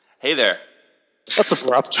Hey there. That's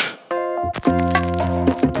abrupt.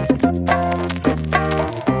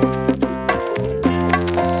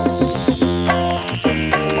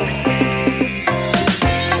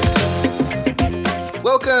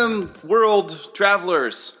 Welcome, world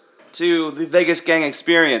travelers, to the Vegas Gang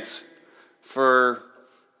Experience for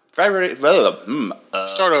Friday.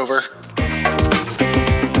 Start over.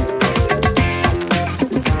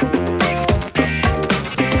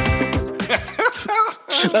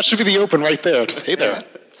 That should be the open right there. Just, hey there. Hey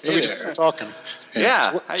Let me just there. start talking.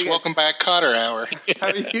 Yeah. It's Welcome Back Cotter Hour. How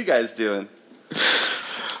are you guys doing?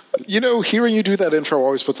 You know, hearing you do that intro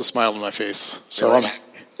always puts a smile on my face. So Really?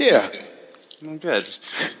 I'm Good.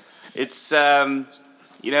 It's,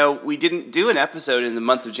 we didn't do an episode in the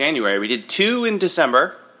month of January. We did 2 in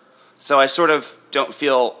December. So I sort of don't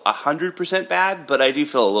feel 100% bad, but I do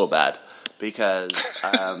feel a little bad because,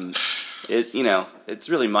 it's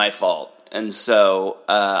really my fault. And so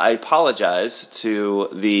I apologize to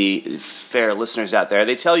the fair listeners out there.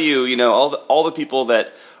 They tell you, all the people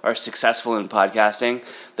that are successful in podcasting,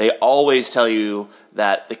 they always tell you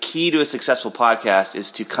that the key to a successful podcast is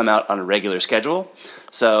to come out on a regular schedule.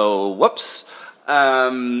 So, whoops.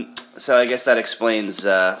 So I guess that explains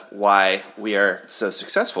why we are so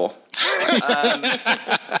successful.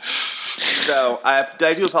 So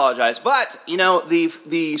I do apologize. But,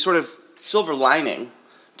 the sort of silver lining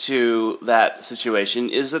to that situation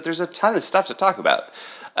is that there's a ton of stuff to talk about.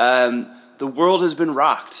 The world has been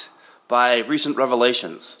rocked by recent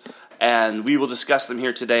revelations, and we will discuss them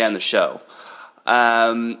here today on the show.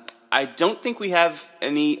 I don't think we have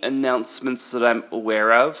any announcements that I'm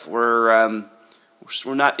aware of. We're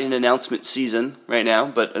not in announcement season right now,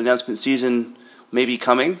 but announcement season may be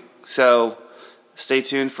coming, so stay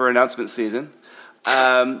tuned for announcement season.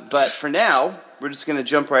 But for now, we're just going to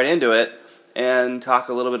jump right into it and talk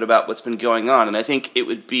a little bit about what's been going on. And I think it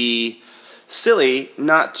would be silly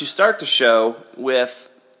not to start the show with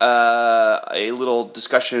a little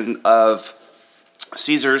discussion of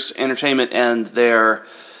Caesars Entertainment and their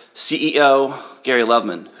CEO, Gary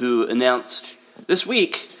Loveman, who announced this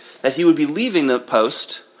week that he would be leaving the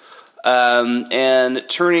post and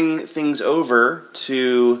turning things over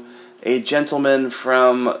to a gentleman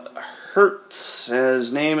from Hertz.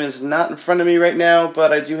 His name is not in front of me right now,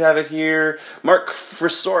 but I do have it here. Mark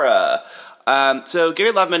Frisora. So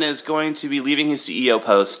Gary Loveman is going to be leaving his CEO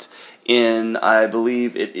post in, I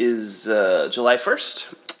believe it is July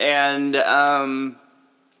 1st. And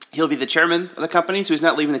he'll be the chairman of the company, so he's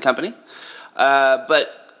not leaving the company.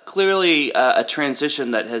 But clearly a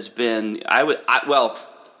transition that has been,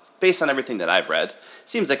 based on everything that I've read,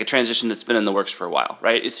 seems like a transition that's been in the works for a while,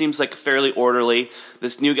 right? It seems like fairly orderly.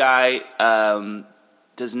 This new guy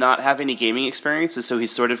does not have any gaming experience, and so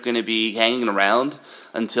he's sort of going to be hanging around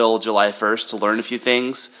until July 1st to learn a few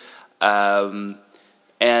things. And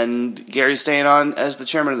Gary's staying on as the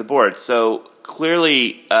chairman of the board. So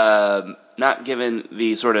clearly not given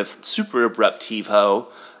the sort of super abrupt heave-ho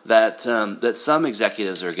that some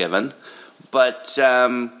executives are given. But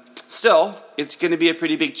still, it's going to be a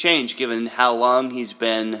pretty big change given how long he's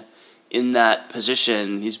been in that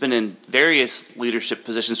position. He's been in various leadership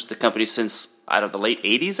positions with the company since, the late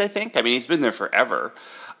 80s, I think. I mean, he's been there forever.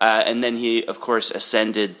 And then he, of course,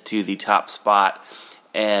 ascended to the top spot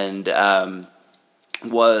and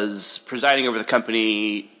was presiding over the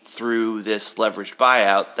company through this leveraged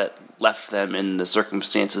buyout that left them in the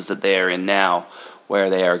circumstances that they are in now, where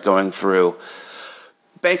they are going through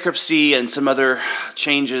bankruptcy and some other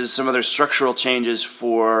changes, some other structural changes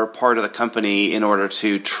for part of the company in order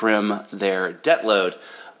to trim their debt load.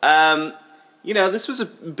 This was a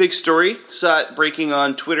big story. Saw it breaking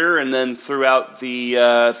on Twitter and then throughout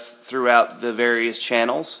the various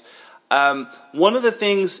channels. One of the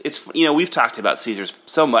things, we've talked about Caesars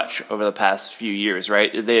so much over the past few years,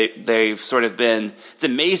 right? They've sort of been, it's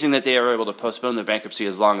amazing that they were able to postpone the bankruptcy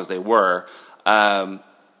as long as they were.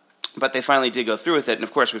 But they finally did go through with it, and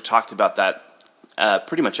of course we've talked about that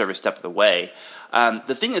pretty much every step of the way.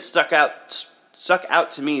 The thing that stuck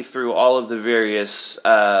out to me through all of the various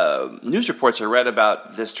news reports I read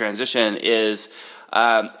about this transition is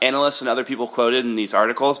analysts and other people quoted in these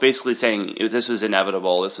articles basically saying this was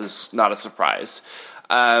inevitable, this is not a surprise.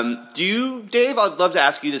 Dave, I'd love to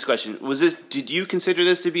ask you this question. Did you consider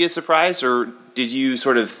this to be a surprise, or did you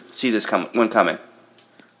sort of see this one coming?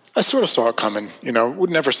 I sort of saw it coming. Would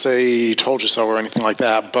never say told you so or anything like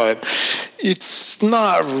that, but it's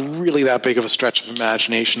not really that big of a stretch of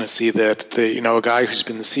imagination to see that a guy who's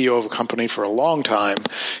been the CEO of a company for a long time,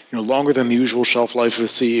 longer than the usual shelf life of a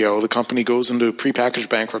CEO, the company goes into prepackaged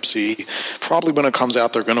bankruptcy. Probably when it comes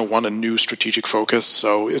out, they're going to want a new strategic focus.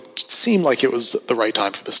 So it seemed like it was the right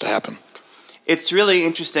time for this to happen. It's really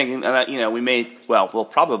interesting, and we'll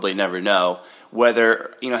probably never know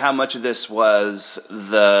whether, how much of this was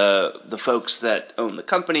the folks that own the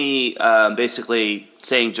company basically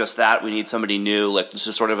saying just that, we need somebody new, like this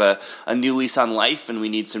is sort of a new lease on life and we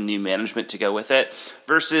need some new management to go with it,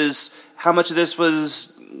 versus how much of this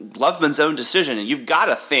was Loveman's own decision. And you've got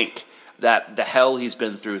to think that the hell he's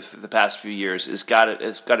been through for the past few years it's got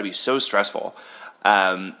to be so stressful.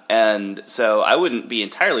 And so I wouldn't be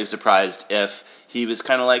entirely surprised if he was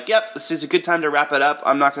kind of like, yep, this is a good time to wrap it up.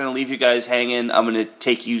 I'm not going to leave you guys hanging. I'm going to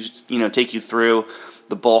take you through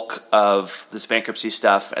the bulk of this bankruptcy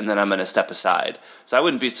stuff, and then I'm going to step aside. So I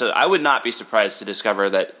would not be surprised to discover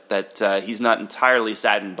that he's not entirely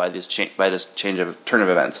saddened by this turn of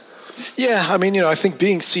events. Yeah, I think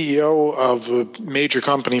being CEO of a major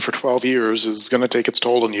company for 12 years is going to take its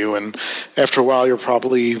toll on you, and after a while you're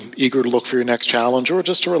probably eager to look for your next challenge or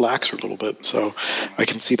just to relax for a little bit. So I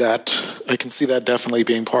can see that definitely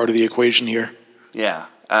being part of the equation here. Yeah,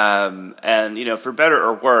 and for better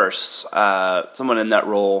or worse, someone in that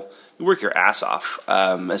role, you work your ass off.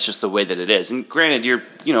 It's just the way that it is. And granted, you're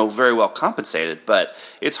very well compensated, but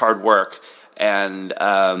it's hard work. And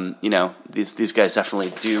these guys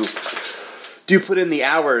definitely do put in the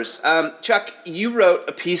hours. Chuck, you wrote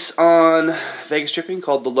a piece on Vegas Stripping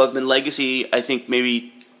called "The Loveman Legacy." I think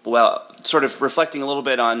sort of reflecting a little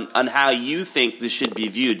bit on how you think this should be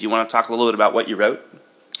viewed. Do you want to talk a little bit about what you wrote?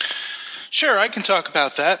 Sure, I can talk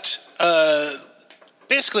about that.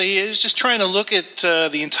 Basically, it was just trying to look at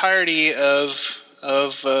the entirety of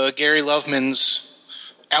Gary Loveman's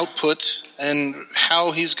output and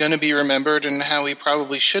how he's going to be remembered and how he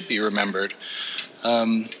probably should be remembered.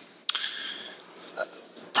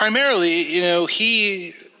 Primarily,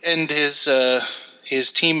 he and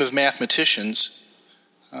his team of mathematicians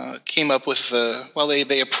came up with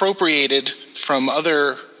they appropriated from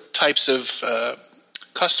other types of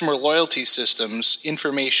customer loyalty systems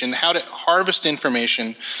information, how to harvest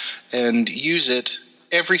information and use it,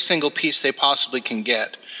 every single piece they possibly can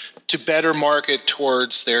get, to better market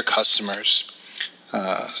towards their customers.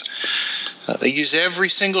 They use every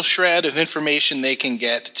single shred of information they can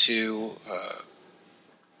get to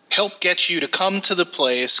help get you to come to the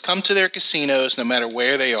place, come to their casinos, no matter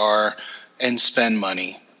where they are, and spend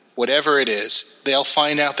money, whatever it is. They'll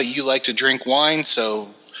find out that you like to drink wine, so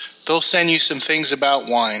they'll send you some things about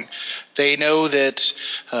wine. They know that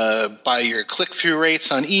by your click-through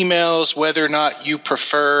rates on emails, whether or not you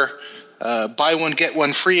prefer buy one, get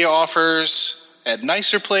one free offers at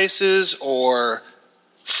nicer places or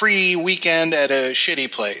free weekend at a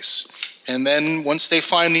shitty place. And then once they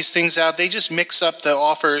find these things out, they just mix up the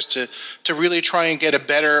offers to really try and get a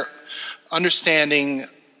better understanding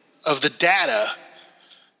of the data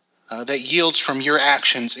that yields from your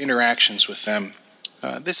interactions with them.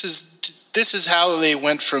 This is how they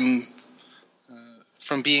went from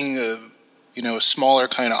being a smaller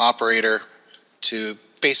kind of operator to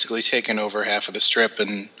basically taken over half of the Strip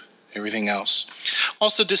and everything else.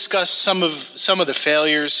 Also discussed some of the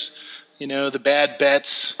failures, the bad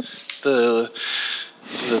bets, the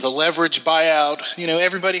leverage buyout.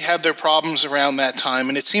 Everybody had their problems around that time,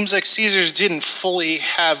 and it seems like Caesars didn't fully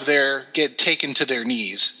get taken to their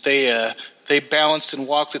knees. They balanced and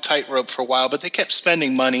walked the tightrope for a while, but they kept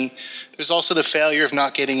spending money. There's also the failure of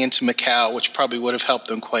not getting into Macau, which probably would have helped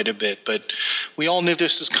them quite a bit. But we all knew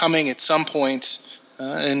this was coming at some point.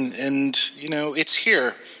 And it's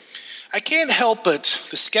here. I can't help but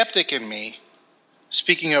the skeptic in me,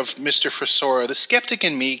 speaking of Mr. Frisora, the skeptic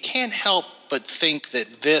in me can't help but think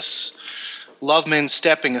that this Loveman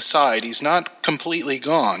stepping aside, he's not completely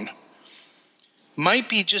gone, might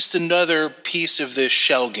be just another piece of this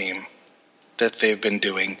shell game that they've been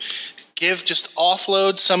doing. Just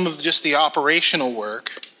offload some of just the operational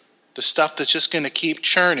work, the stuff that's just going to keep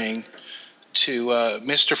churning, to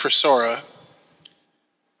Mr. Frisora.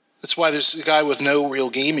 That's why there's a guy with no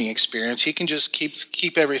real gaming experience. He can just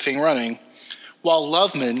keep everything running, while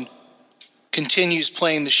Loveman continues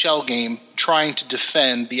playing the shell game, trying to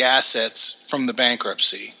defend the assets from the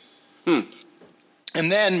bankruptcy. And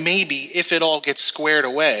then maybe, if it all gets squared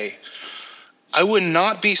away, I would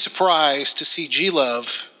not be surprised to see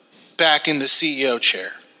G-Love back in the CEO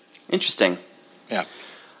chair. Interesting. Yeah.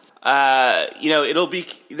 It'll be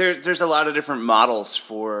there's a lot of different models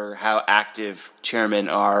for how active chairmen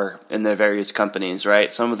are in their various companies,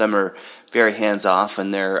 right? Some of them are very hands off,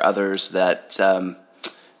 and there are others that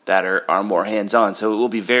are more hands on. So it will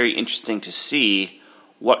be very interesting to see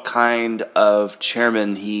what kind of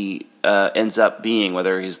chairman he ends up being.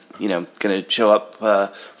 Whether he's going to show up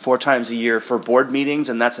 4 times a year for board meetings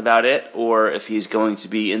and that's about it, or if he's going to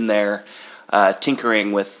be in there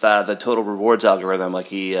tinkering with the total rewards algorithm like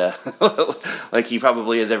he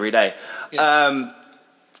probably is every day. Yeah.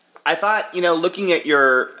 I thought, looking at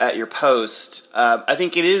your post, I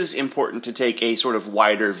think it is important to take a sort of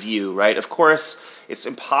wider view, right? Of course, it's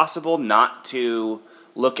impossible not to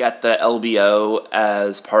look at the LBO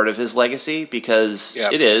as part of his legacy because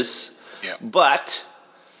it is. Yeah. But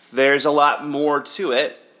there's a lot more to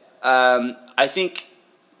it. I think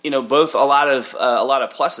both a lot of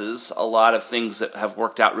pluses, a lot of things that have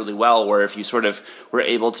worked out really well. Where if you sort of were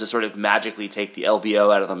able to sort of magically take the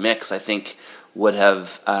LBO out of the mix, I think would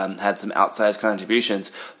have had some outsized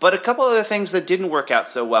contributions. But a couple other things that didn't work out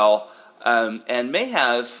so well and may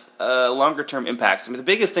have longer term impacts. I mean, the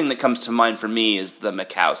biggest thing that comes to mind for me is the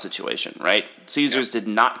Macau situation. Right, Caesars did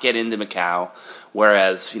not get into Macau,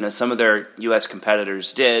 whereas some of their U.S.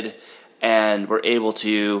 competitors did, and were able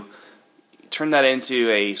to turn that into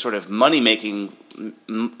a sort of money-making,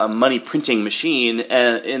 a money-printing machine,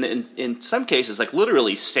 and in some cases, like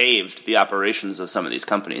literally saved the operations of some of these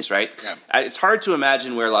companies, right? Yeah. It's hard to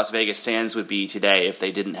imagine where Las Vegas Sands would be today if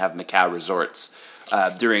they didn't have Macau resorts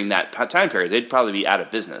during that time period. They'd probably be out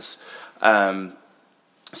of business.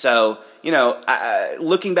 So,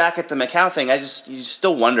 looking back at the Macau thing, you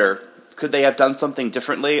still wonder, could they have done something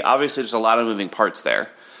differently? Obviously, there's a lot of moving parts there.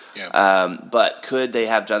 Yeah. But could they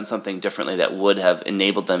have done something differently that would have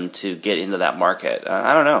enabled them to get into that market?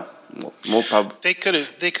 I don't know. We'll probably they could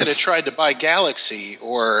have tried to buy Galaxy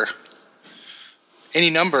or any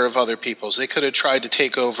number of other people's. They could have tried to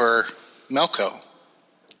take over Melco.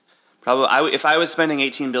 Probably, if I was spending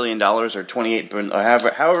 $18 billion or $28 billion,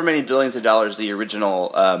 or however many billions of dollars the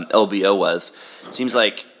original LBO was, it seems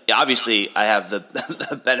like obviously I have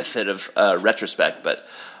the benefit of retrospect, but.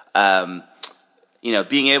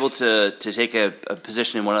 Being able to take a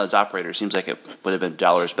position in one of those operators seems like it would have been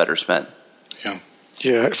dollars better spent. Yeah.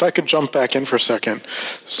 Yeah, if I could jump back in for a second.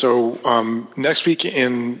 So next week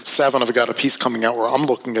in 7, I've got a piece coming out where I'm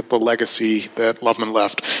looking at the legacy that Loveman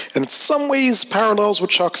left. And in some ways parallels what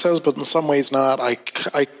Chuck says, but in some ways not.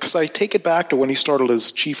 Because I take it back to when he started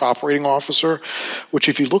as chief operating officer, which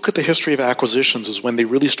if you look at the history of acquisitions is when they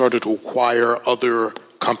really started to acquire other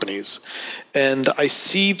companies. And I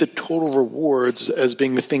see the total rewards as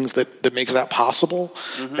being the things that makes that possible.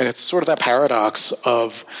 Mm-hmm. And it's sort of that paradox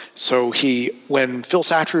of, when Phil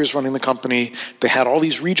Satre was running the company, they had all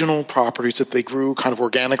these regional properties that they grew kind of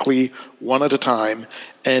organically one at a time,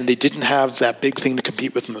 and they didn't have that big thing to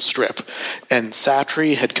compete with in the Strip. And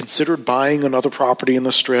Satre had considered buying another property in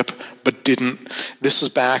the Strip, but didn't. This is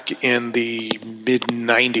back in the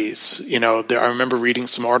mid-'90s. I remember reading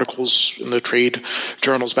some articles in the trade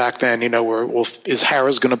journals back then, where, is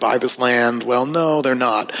Harrah's going to buy this land? Well, no, they're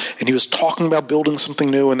not. And he was talking about building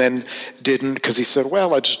something new and then didn't, because he said,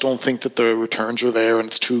 well, I just don't think that the returns are there and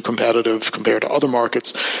it's too competitive compared to other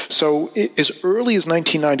markets. So as early as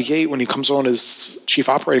 1998, when he comes on as chief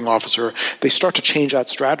operating officer, they start to change that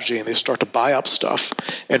strategy and they start to buy up stuff.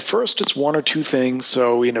 And first it's one or two things.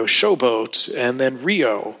 So, Showboat and then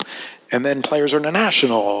Rio and then Players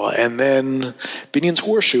International and then Binion's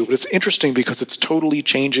Horseshoe. But it's interesting because it's totally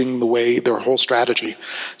changing the way their whole strategy.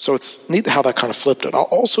 So it's neat how that kind of flipped it. I'll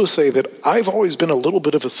also say that I've always been a little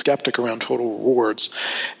bit of a skeptic around total rewards.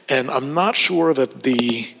 And I'm not sure that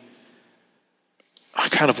the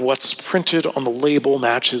kind of what's printed on the label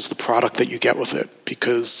matches the product that you get with it,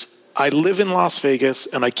 because I live in Las Vegas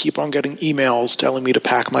and I keep on getting emails telling me to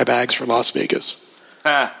pack my bags for Las Vegas.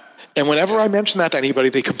 And whenever I mention that to anybody,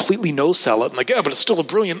 they completely no-sell it. I'm like, yeah, but it's still a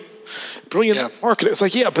brilliant market. It's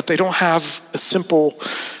like, yeah, but they don't have a simple,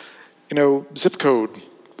 zip code,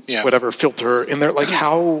 whatever filter in there. Like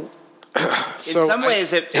how... In some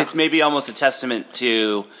ways, it's maybe almost a testament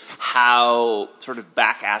to how sort of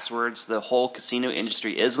back-asswards the whole casino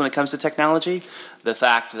industry is when it comes to technology. The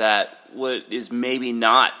fact that what is maybe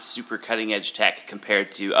not super cutting-edge tech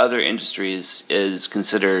compared to other industries is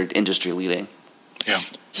considered industry-leading.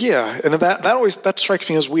 Yeah, and that strikes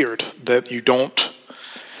me as weird that you don't.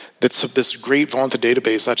 That's this great vaunted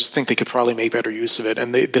database. I just think they could probably make better use of it.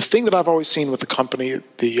 And the thing that I've always seen with the company,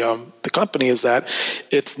 the company is that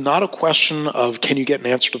it's not a question of can you get an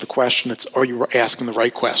answer to the question. It's are you asking the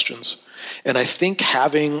right questions. And I think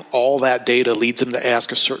having all that data leads him to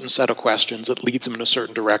ask a certain set of questions that leads him in a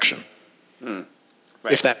certain direction. Right.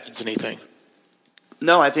 If that means anything.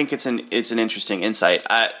 No, I think it's an interesting insight.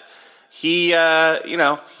 He's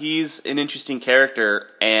an interesting character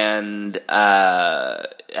and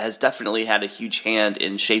has definitely had a huge hand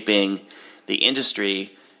in shaping the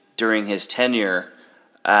industry during his tenure.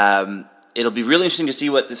 It'll be really interesting to see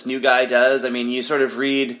what this new guy does. I mean, you sort of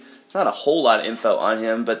read not a whole lot of info on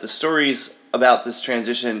him, but the stories about this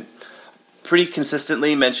transition pretty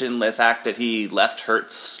consistently mention the fact that he left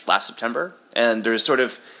Hertz last September, and there's sort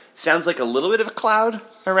of sounds like a little bit of a cloud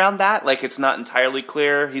around that. Like, it's not entirely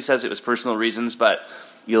clear. He says it was personal reasons, but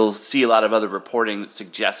you'll see a lot of other reporting that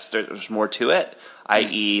suggests there's more to it,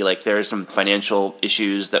 i.e., like there's some financial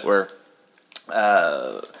issues that were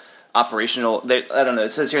operational. I don't know.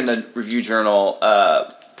 It says here in the Review Journal,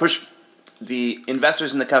 the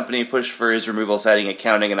investors in the company pushed for his removal, citing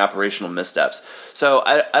accounting and operational missteps. So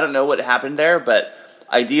I don't know what happened there, but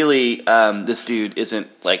ideally, this dude isn't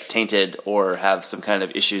like tainted or have some kind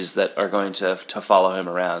of issues that are going to follow him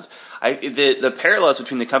around. The parallels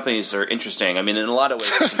between the companies are interesting. I mean, in a lot of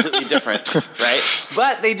ways, they're completely different, right?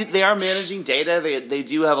 But they are managing data. They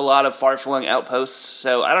do have a lot of far-flung outposts.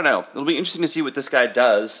 So I don't know. It'll be interesting to see what this guy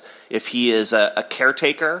does, if he is a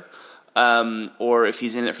caretaker or if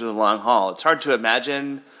he's in it for the long haul. It's hard to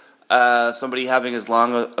imagine somebody having as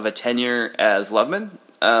long of a tenure as Loveman,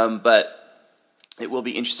 but it will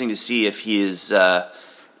be interesting to see if he is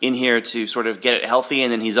in here to sort of get it healthy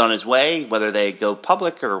and then he's on his way, whether they go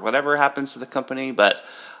public or whatever happens to the company. But,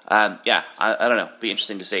 I don't know. Be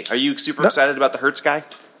interesting to see. Are you super excited about the Hertz guy?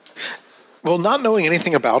 Well, not knowing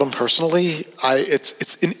anything about him personally,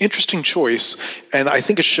 it's an interesting choice, and I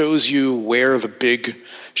think it shows you where the big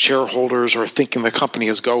shareholders are thinking the company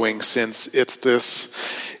is going, since it's this...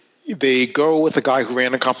 They go with a guy who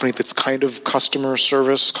ran a company that's kind of customer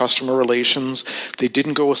service, customer relations. They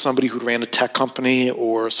didn't go with somebody who ran a tech company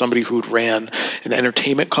or somebody who ran an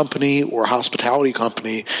entertainment company or a hospitality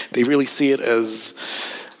company. They really see it as,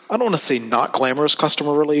 I don't want to say not glamorous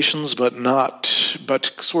customer relations, but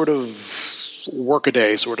sort of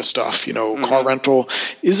work-a-day sort of stuff. Car rental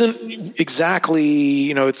isn't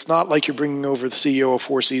exactly, it's not like you're bringing over the CEO of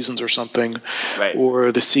Four Seasons or something, right,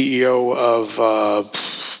 or the CEO of...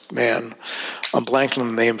 I'm blanking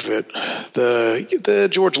on the name of it. The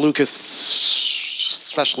George Lucas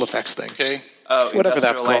special effects thing. Okay. Whatever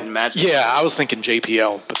that's Light called. and Magic. Yeah, I was thinking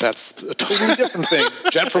JPL, but that's a totally different thing.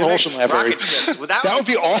 Jet Propulsion Laboratory. That would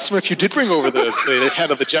be awesome if you did bring over the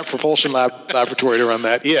head of the Jet Propulsion Laboratory to run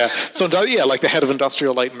that. Yeah. So, like the head of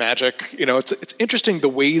Industrial Light and Magic. It's interesting the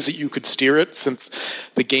ways that you could steer it, since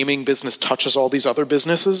the gaming business touches all these other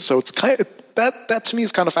businesses. So it's kind of... That to me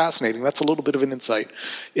is kind of fascinating. That's a little bit of an insight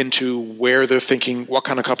into where they're thinking, what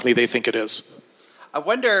kind of company they think it is. I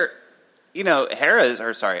wonder,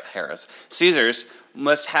 Caesars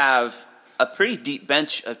must have a pretty deep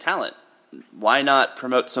bench of talent. Why not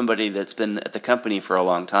promote somebody that's been at the company for a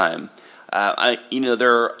long time?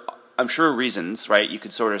 There are, I'm sure, reasons, right? You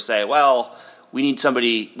could sort of say, well, we need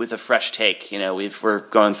somebody with a fresh take. We're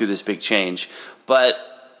going through this big change. But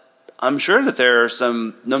I'm sure that there are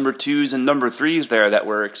some number twos and number threes there that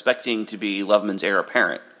we're expecting to be Loveman's heir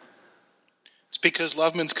apparent. It's because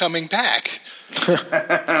Loveman's coming back.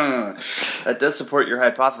 That does support your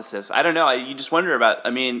hypothesis. I don't know. You just wonder about.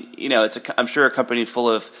 I'm sure a company full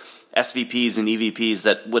of SVPs and EVPs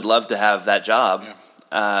that would love to have that job,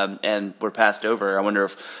 and were passed over. I wonder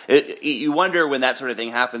if you wonder when that sort of thing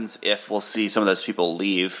happens, if we'll see some of those people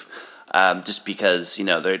leave. Just because,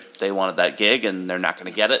 they wanted that gig and they're not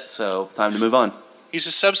going to get it, so time to move on. He's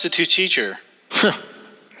a substitute teacher.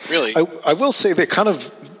 Really? I will say that kind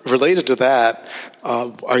of related to that,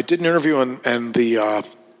 I did an interview and the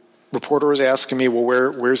reporter was asking me, well,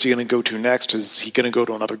 where's he going to go to next? Is he going to go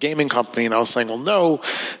to another gaming company? And I was saying, well, no,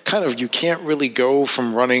 you can't really go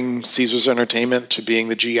from running Caesars Entertainment to being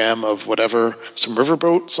the GM of whatever, some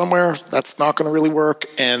riverboat somewhere. That's not going to really work.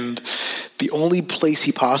 And the only place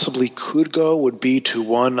he possibly could go would be to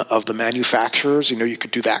one of the manufacturers. You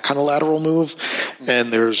could do that kind of lateral move.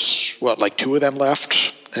 And there's, two of them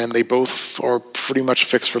left. And they both are pretty much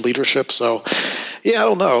fixed for leadership. So, I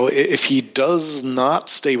don't know. If he does not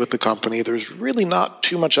stay with the company, there's really not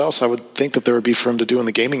too much else I would think that there would be for him to do in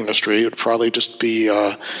the gaming industry. It would probably just be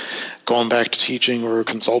going back to teaching or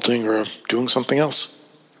consulting or doing something else.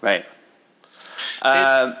 Right.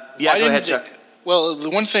 Go ahead, Chuck. Well,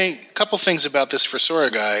 couple things about this Frisora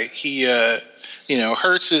guy. He,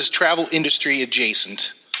 Hertz is travel industry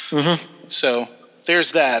adjacent. Mm-hmm. So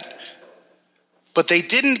there's that. But they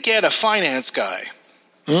didn't get a finance guy,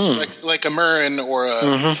 like a Murrin or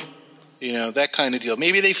a That kind of deal.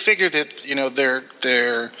 Maybe they figure that,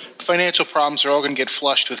 their financial problems are all going to get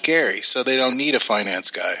flushed with Gary, so they don't need a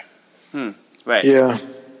finance guy. Right. Yeah.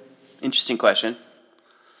 Interesting question.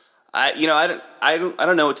 I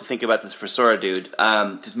don't know what to think about this Frisora dude.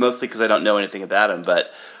 Mostly because I don't know anything about him,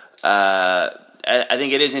 but I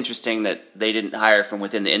think it is interesting that they didn't hire from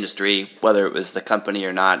within the industry, whether it was the company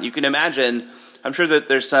or not. You can imagine. I'm sure that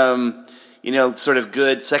there's some, sort of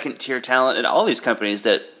good second tier talent at all these companies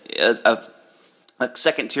that a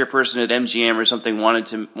second tier person at MGM or something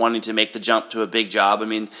wanting to make the jump to a big job. I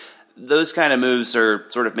mean, those kind of moves are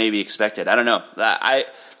sort of maybe expected. I don't know.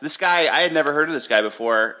 This guy, I had never heard of this guy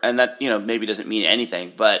before, and that maybe doesn't mean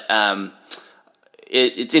anything, but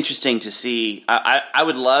it's interesting to see. I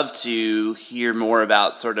would love to hear more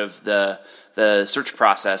about sort of the search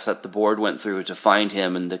process that the board went through to find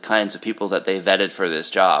him and the kinds of people that they vetted for this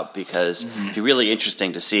job, because it'd be really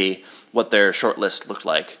interesting to see what their short list looked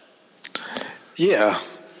like. Yeah.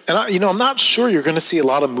 And, I'm not sure you're going to see a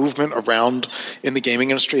lot of movement around in the gaming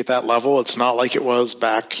industry at that level. It's not like it was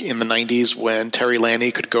back in the 90s when Terry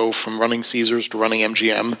Lanny could go from running Caesars to running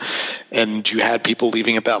MGM, and you had people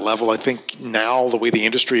leaving at that level. I think now the way the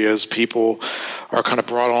industry is, people are kind of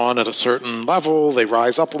brought on at a certain level, they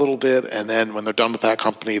rise up a little bit, and then when they're done with that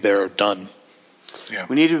company, they're done. Yeah.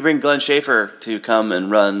 We need to bring Glenn Schaefer to come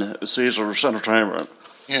and run Caesars Entertainment.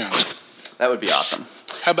 Yeah. That would be awesome.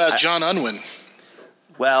 How about John Unwin?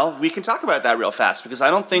 Well, we can talk about that real fast, because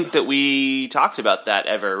I don't think that we talked about that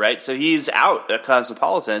ever, right? So he's out at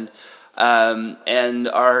Cosmopolitan, and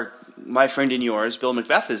my friend and yours, Bill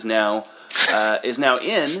Macbeth, is now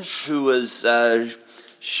in, who was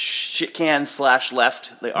shitcan /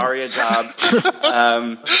 left the Aria job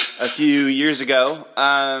a few years ago.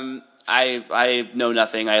 I know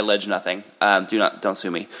nothing. I allege nothing. Don't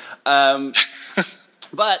sue me.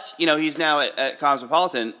 But he's now at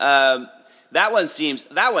Cosmopolitan. That one seemed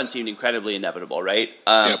incredibly inevitable, right?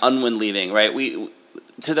 Yep. Unwin leaving, right? The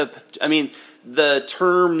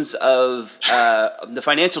terms of the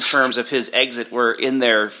financial terms of his exit were in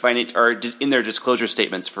their in their disclosure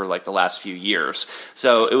statements for like the last few years.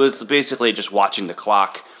 So it was basically just watching the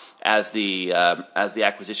clock as the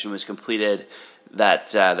acquisition was completed that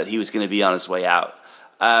he was going to be on his way out.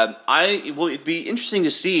 It'd be interesting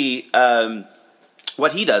to see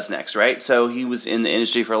what he does next, right? So he was in the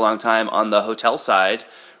industry for a long time on the hotel side,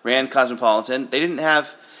 ran Cosmopolitan. They didn't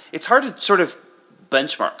have... It's hard to sort of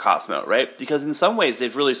benchmark Cosmo, right? Because in some ways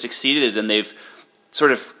they've really succeeded, and they've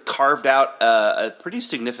sort of carved out a pretty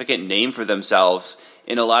significant name for themselves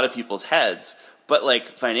in a lot of people's heads. But like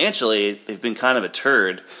financially, they've been kind of a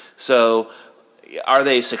turd. So are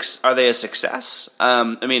they a success?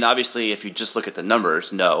 Obviously, if you just look at the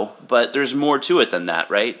numbers, no. But there's more to it than that,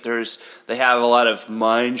 right? They have a lot of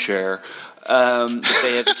mind share that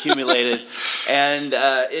they have accumulated, and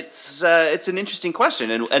it's an interesting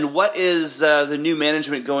question. And what is the new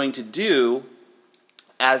management going to do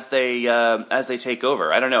as they take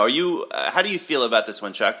over? I don't know. How do you feel about this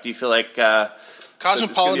one, Chuck? Do you feel like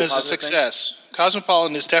Cosmopolitan is a success?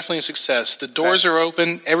 Cosmopolitan is definitely a success. The doors are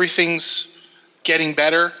open. Everything's getting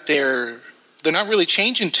better. They're not really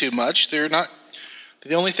changing too much. They're not.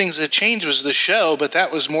 The only things that changed was the show, but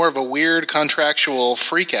that was more of a weird contractual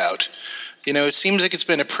freakout. It seems like it's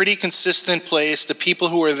been a pretty consistent place. The people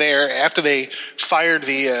who were there after they fired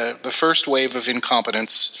the first wave of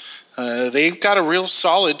incompetence, they've got a real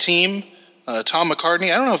solid team. Tom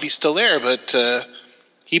McCartney, I don't know if he's still there, but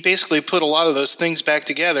he basically put a lot of those things back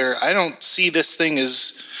together. I don't see this thing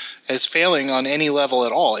as failing on any level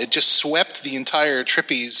at all. It just swept the entire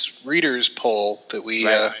Trippy's readers poll that we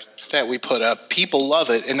put up. People love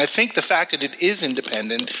it, and I think the fact that it is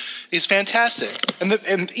independent is fantastic.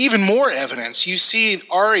 And even more evidence, you see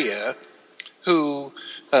Aria, who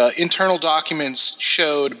internal documents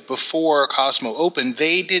showed before Cosmo opened,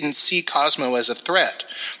 they didn't see Cosmo as a threat.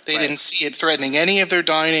 They didn't see it threatening any of their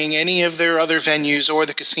dining, any of their other venues, or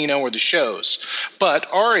the casino or the shows. But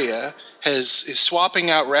Aria is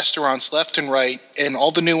swapping out restaurants left and right, and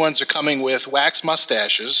all the new ones are coming with wax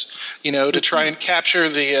mustaches, to try and capture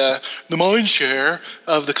the mind share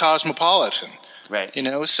of the Cosmopolitan. Right.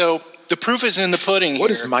 So the proof is in the pudding.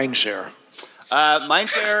 What is mind share?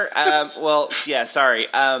 Mindshare. Sorry.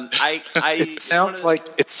 It sounds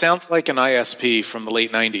like an ISP from the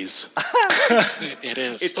late '90s. It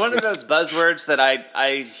is. It's one of those buzzwords that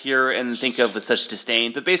I hear and think of with such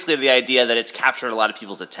disdain. But basically, the idea that it's captured a lot of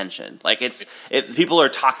people's attention. Like people are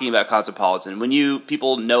talking about Cosmopolitan. When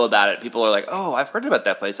people know about it, people are like, "Oh, I've heard about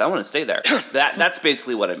that place. I want to stay there." That's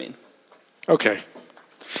basically what I mean. Okay.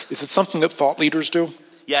 Is it something that thought leaders do?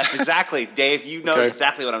 Yes, exactly, Dave. You know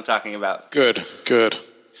exactly what I'm talking about. Good.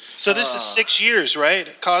 So this is 6 years,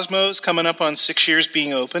 right? Cosmos coming up on 6 years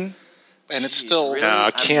being open, and it's still really? No,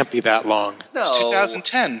 it can't be that long. No. It's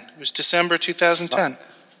 2010. It was December 2010.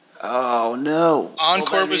 Oh no!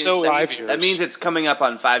 Encore was always 5 years. That means it's coming up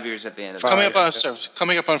on 5 years at the end of it.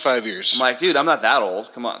 coming up on 5 years. I'm like, dude, I'm not that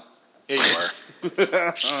old. Come on. Yeah, you are.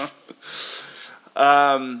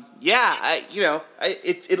 Yeah,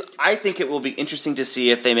 I think it will be interesting to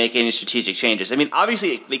see if they make any strategic changes. I mean,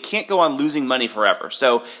 obviously, they can't go on losing money forever.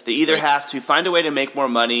 So they either have to find a way to make more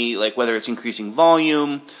money, like whether it's increasing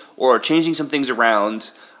volume or changing some things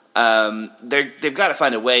around. They've got to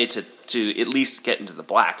find a way to at least get into the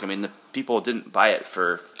black. I mean, the people didn't buy it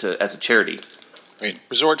as a charity. Right.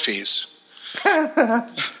 Resort fees.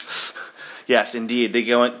 Yes, indeed. They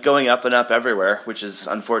going up and up everywhere, which is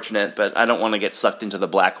unfortunate, but I don't want to get sucked into the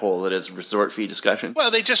black hole that is resort fee discussion.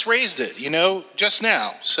 Well, they just raised it, just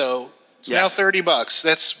now. So it's Yeah. now $30.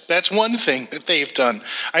 That's one thing that they've done.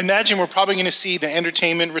 I imagine we're probably going to see the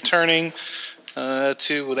entertainment returning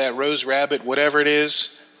to that Rose Rabbit, whatever it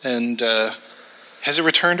is. And has it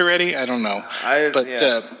returned already? I don't know.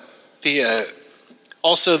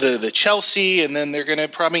 Also the Chelsea, and then they're going to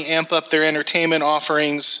probably amp up their entertainment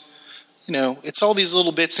offerings. It's all these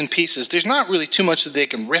little bits and pieces. There's not really too much that they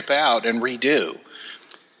can rip out and redo.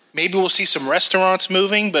 Maybe we'll see some restaurants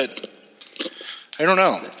moving, but I don't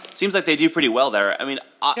know. Seems like they do pretty well there. I mean,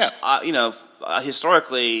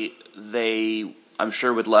 historically, they, I'm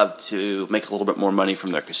sure, would love to make a little bit more money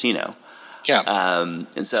from their casino. Yeah. And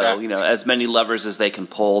so, Exactly. as many levers as they can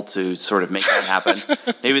pull to sort of make that happen.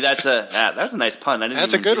 Maybe that's a nice pun.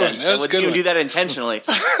 That's a good one. I wouldn't even do that intentionally.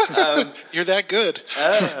 You're that good.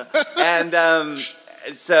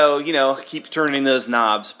 So, keep turning those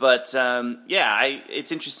knobs. But,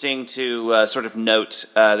 it's interesting to sort of note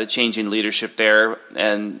the change in leadership there.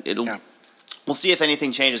 And we'll see if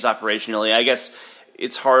anything changes operationally. I guess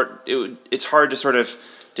it's hard to sort of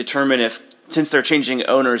determine if, since they're changing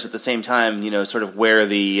owners at the same time, sort of where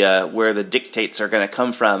the dictates are going to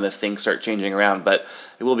come from if things start changing around. But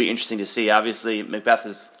it will be interesting to see. Obviously, Macbeth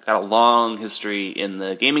has got a long history in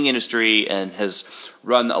the gaming industry and has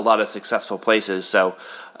run a lot of successful places. So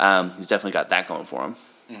he's definitely got that going for him.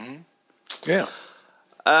 Mm-hmm. Yeah.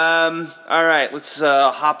 All right, let's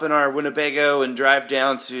hop in our Winnebago and drive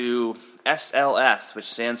down to SLS,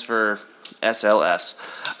 which stands for SLS.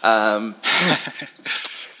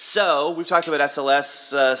 So, we've talked about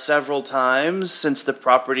SLS several times since the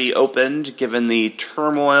property opened, given the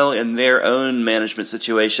turmoil in their own management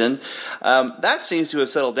situation. That seems to have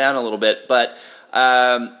settled down a little bit, but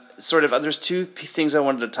there's two things I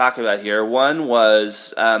wanted to talk about here. One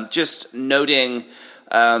was just noting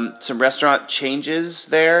some restaurant changes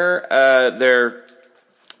there. Their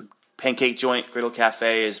pancake joint, Griddle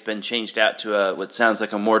Cafe, has been changed out to what sounds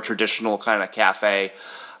like a more traditional kind of cafe.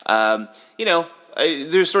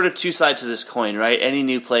 There's sort of two sides to this coin, right? Any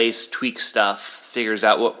new place tweaks stuff, figures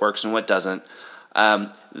out what works and what doesn't.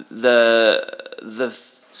 The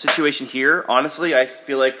situation here, honestly, I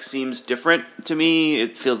feel like seems different to me.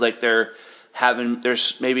 It feels like they're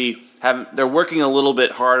working a little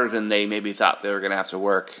bit harder than they maybe thought they were going to have to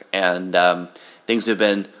work, and things have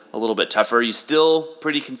been a little bit tougher. You still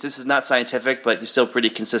pretty consistent, not scientific, but you still pretty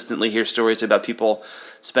consistently hear stories about people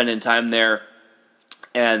spending time there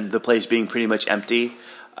and the place being pretty much empty.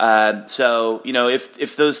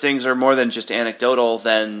 If those things are more than just anecdotal,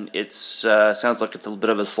 then it sounds like it's a little bit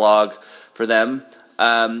of a slog for them.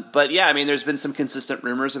 There's been some consistent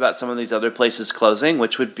rumors about some of these other places closing,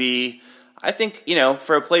 which would be, I think,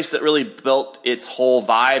 for a place that really built its whole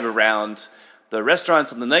vibe around the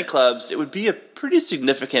restaurants and the nightclubs, it would be a pretty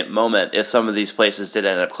significant moment if some of these places did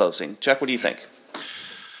end up closing. Chuck, what do you think?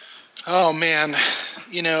 Oh, man.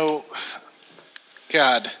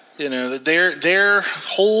 God, their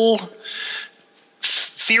whole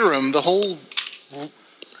theorem, the whole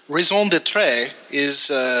raison d'être is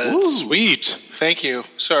Sweet. Thank you.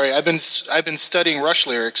 Sorry, I've been studying Rush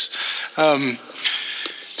lyrics.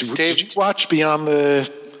 Did you watch Beyond the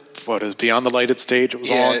Lighted Stage? It was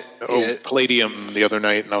on Palladium the other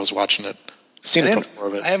night, and I was watching it. Seen a couple more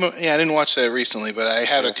of it. I didn't watch that recently, but I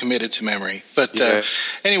have it committed to memory. But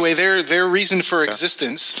anyway, their reason for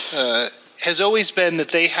existence has always been that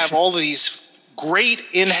they have all these great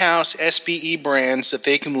in-house SBE brands that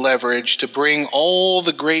they can leverage to bring all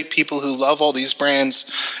the great people who love all these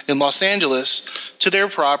brands in Los Angeles to their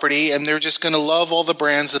property, and they're just going to love all the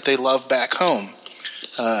brands that they love back home.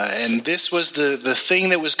 And this was the thing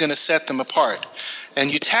that was going to set them apart.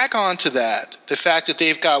 And you tack on to that the fact that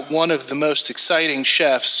they've got one of the most exciting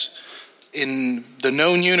chefs in the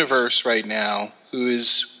known universe right now, who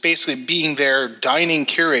is basically being their dining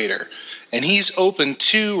curator and he's opened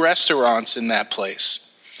 2 restaurants in that place.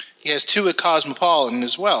 He has 2 at Cosmopolitan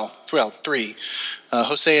as well. Well, 3.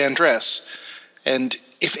 Jose Andres. And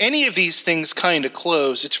if any of these things kind of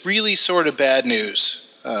close, it's really sort of bad news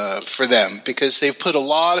for them, because they've put a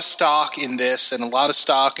lot of stock in this and a lot of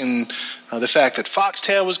stock in the fact that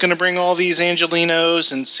Foxtail was going to bring all these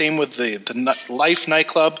Angelinos, and same with the Life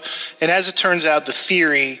nightclub. And as it turns out, the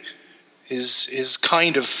theory is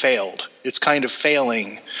kind of failed. It's kind of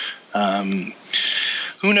failing.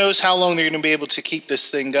 Who knows how long they're going to be able to keep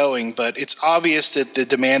this thing going, but it's obvious that the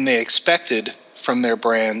demand they expected from their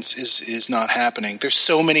brands is not happening. There's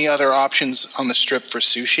so many other options on the Strip for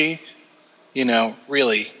sushi.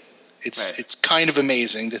 Really, it's kind of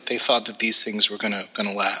amazing that they thought that these things were gonna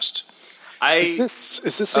last. Is this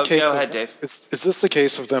the case? Go ahead, Dave. Is this the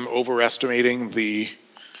case of them overestimating the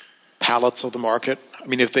palates of the market? I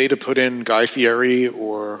mean, if they'd have put in Guy Fieri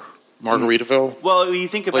or Margaritaville. Well, you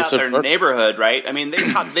think about their neighborhood, right? I mean, they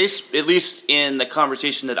at least in the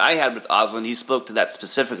conversation that I had with Aslan, he spoke to that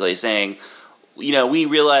specifically, saying, we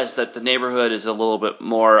realize that the neighborhood is a little bit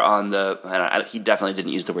more on the. He definitely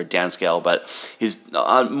didn't use the word downscale, but he's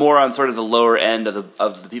more on sort of the lower end of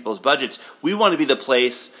the people's budgets. We want to be the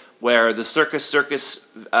place where the circus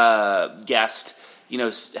guest,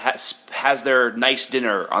 has their nice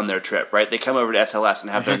dinner on their trip, right? They come over to SLS and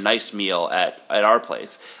have their nice meal at our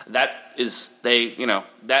place. That is, they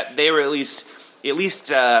were at least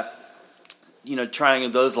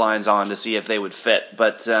trying those lines on to see if they would fit.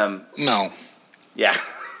 But no. Yeah.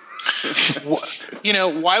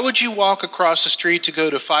 Why would you walk across the street to go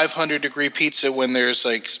to 500 Degree Pizza when there's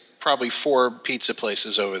probably 4 pizza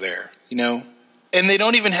places over there, And they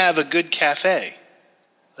don't even have a good cafe.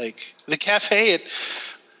 The cafe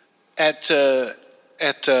at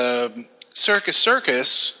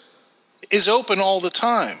Circus is open all the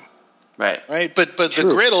time. Right. Right? But the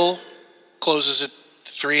Griddle closes at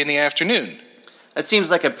 3 p.m. That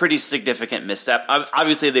seems like a pretty significant misstep.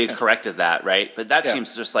 Obviously, they corrected that, right? But that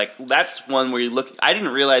seems just like that's one where you look. I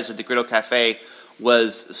didn't realize that the Griddle Cafe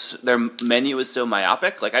their menu was so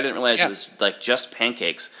myopic. I didn't realize it was just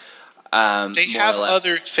pancakes. They have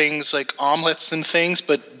other things like omelets and things,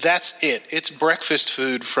 but that's it. It's breakfast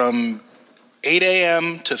food from 8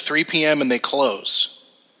 a.m. to 3 p.m. and they close.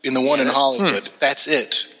 In the one in Hollywood, that's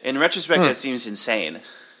it. In retrospect, that seems insane.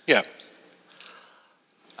 Yeah.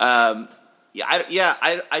 I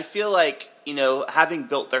feel like, having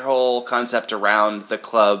built their whole concept around the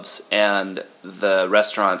clubs and the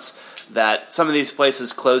restaurants, that some of these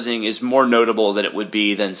places closing is more notable than it would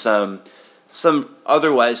be than some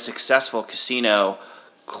otherwise successful casino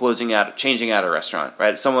changing out a restaurant,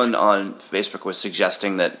 right? Someone on Facebook was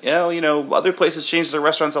suggesting that, other places change their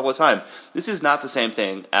restaurants all the time. This is not the same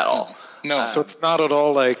thing at all. No. So it's not at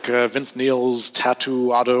all like Vince Neil's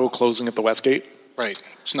Tattoo Auto closing at the Westgate? Right.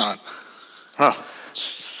 It's not. Huh.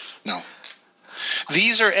 No.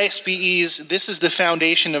 These are SBEs. This is the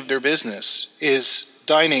foundation of their business, is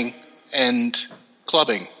dining and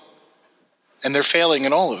clubbing. And they're failing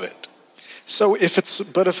in all of it. So if it's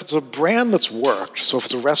a brand that's worked, so if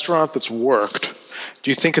it's a restaurant that's worked,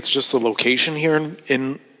 do you think it's just the location here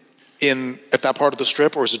in at that part of the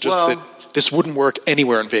Strip, or is it just that this wouldn't work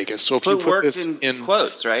anywhere in Vegas? So if you put this in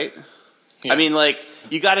quotes, right? Yeah. I mean,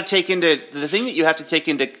 you got to take into the thing that you have to take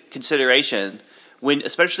into consideration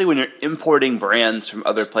especially when you're importing brands from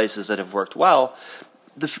other places that have worked well.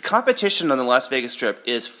 The competition on the Las Vegas Strip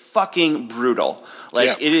is fucking brutal.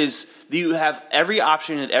 It is. You have every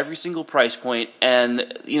option at every single price point, and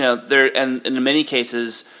and in many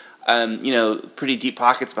cases, pretty deep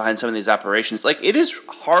pockets behind some of these operations. It is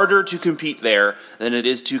harder to compete there than it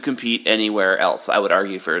is to compete anywhere else. I would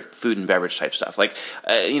argue for food and beverage type stuff.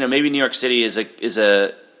 Maybe New York City is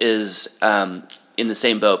in the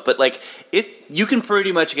same boat, but you can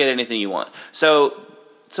pretty much get anything you want. So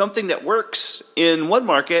something that works in one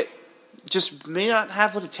market just may not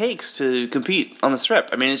have what it takes to compete on the Strip.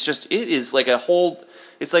 I mean, it is like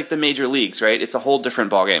it's like the major leagues, right? It's a whole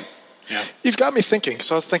different ballgame. Yeah. You've got me thinking.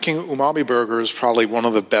 So I was thinking Umami Burger is probably one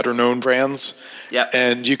of the better known brands. Yeah.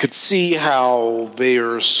 And you could see how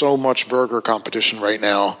there's so much burger competition right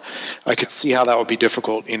now. I could see how that would be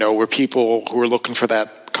difficult, where people who are looking for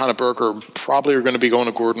that kind of burger probably are going to be going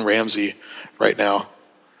to Gordon Ramsay right now.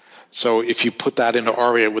 So if you put that into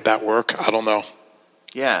Aria, would that work? I don't know.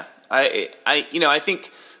 Yeah. I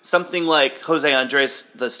think something like Jose Andres,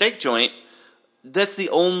 the steak joint, that's the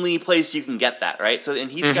only place you can get that, right? So, and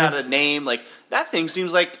he's got a name, that thing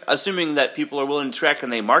seems like, assuming that people are willing to track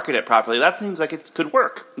and they market it properly, that seems like it could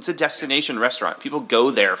work. It's a destination restaurant. People go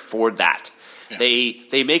there for that. Yeah.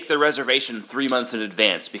 They make their reservation 3 months in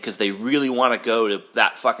advance because they really want to go to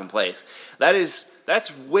that fucking place.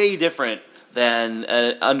 That's way different than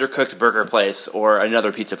an undercooked burger place or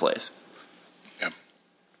another pizza place. Yeah.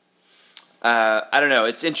 I don't know.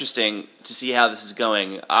 It's interesting to see how this is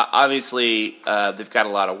going. Obviously, they've got a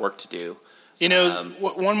lot of work to do. You know,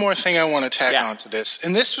 one more thing I want to tack onto this,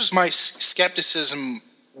 and this was my skepticism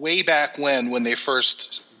way back when they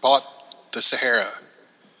first bought the Sahara.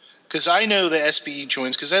 Because I know the SBE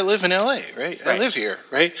joins because I live in LA, right? I live here,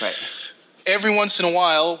 right? Every once in a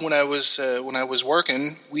while, when I was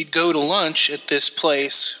working, we'd go to lunch at this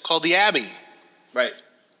place called the Abbey. Right.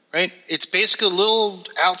 It's basically a little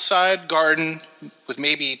outside garden with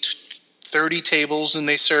maybe 30 tables, and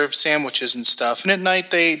they serve sandwiches and stuff. And at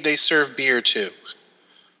night, they serve beer too.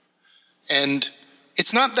 And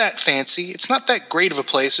it's not that fancy. It's not that great of a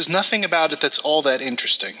place. There's nothing about it that's all that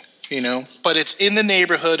interesting, you know. But it's in the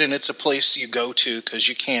neighborhood, and it's a place you go to because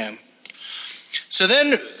you can. So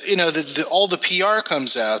then, you know, all the PR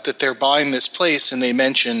comes out that they're buying this place, and they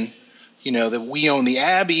mention, you know, that we own the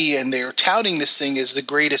Abbey, and they're touting this thing as the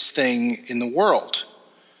greatest thing in the world.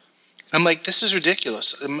 I'm like, this is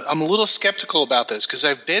ridiculous. I'm a little skeptical about this because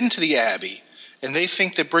I've been to the Abbey, and they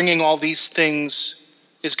think that bringing all these things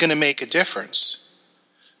is going to make a difference.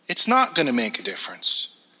 It's not going to make a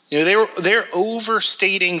difference. You know, they're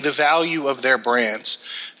overstating the value of their brands.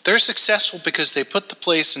 They're successful because they put the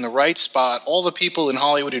place in the right spot. All the people in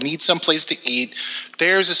Hollywood who need some place to eat,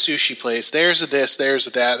 there's a sushi place, there's a this, there's a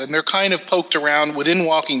that, and they're kind of poked around within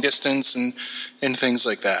walking distance and things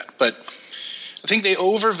like that. But I think they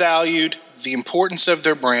overvalued the importance of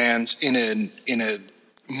their brands in a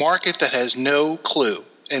market that has no clue.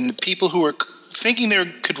 And the people who are thinking they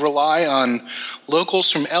could rely on locals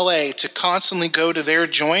from LA to constantly go to their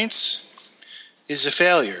joints is a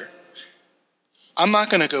failure. I'm not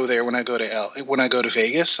going to go there when I go to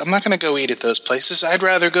Vegas. I'm not going to go eat at those places. I'd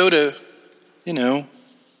rather go to, you know,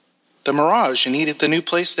 the Mirage and eat at the new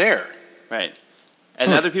place there. Right.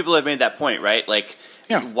 And other people have made that point, right? Like,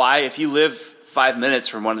 why, if you live 5 minutes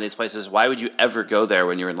from one of these places, why would you ever go there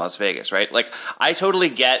when you're in Las Vegas, right? Like, I totally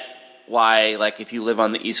get why, like, if you live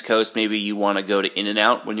on the East Coast, maybe you want to go to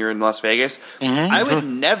In-N-Out when you're in Las Vegas. Mm-hmm. I would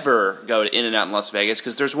never go to In-N-Out in Las Vegas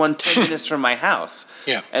because there's one 10 minutes from my house.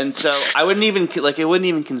 Yeah. And so I wouldn't even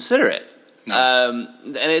consider it. No.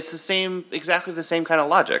 And it's exactly the same kind of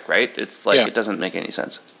logic, right? It's like, it doesn't make any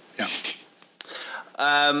sense. Yeah.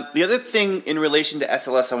 The other thing in relation to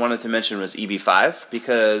SLS I wanted to mention was EB5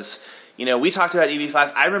 because, you know, we talked about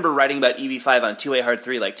EB5. I remember writing about EB5 on 2A Hard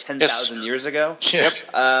 3 like 10,000 years ago. Yep.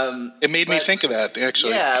 It made me think of that,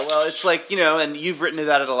 actually. Yeah, well, it's like, you know, and you've written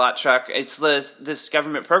about it a lot, Chuck. It's this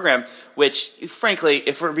government program, which, frankly,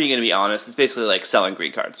 if we're going to be honest, it's basically like selling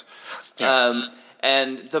green cards. Yeah.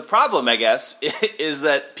 And the problem, I guess, is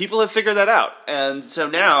that people have figured that out. And so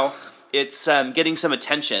now it's getting some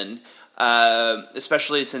attention,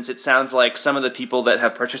 especially since it sounds like some of the people that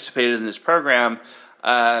have participated in this program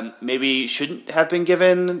maybe shouldn't have been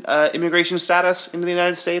given immigration status into the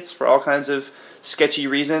United States for all kinds of sketchy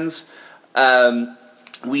reasons.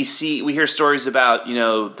 We hear stories about, you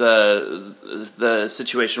know, the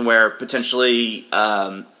situation where potentially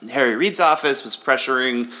Harry Reid's office was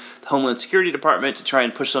pressuring the Homeland Security Department to try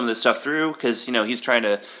and push some of this stuff through because, you know, he's trying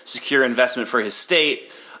to secure investment for his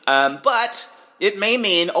state. But it may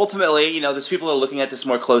mean ultimately, you know, there's people who are looking at this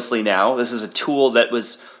more closely now. This is a tool that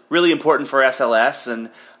was really important for SLS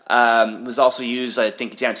and was also used, I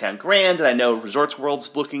think, Downtown Grand, and I know Resorts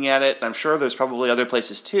World's looking at it, and I'm sure there's probably other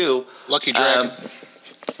places too. Lucky Dragon.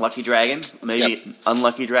 Lucky Dragon, maybe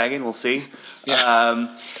Unlucky Dragon, we'll see.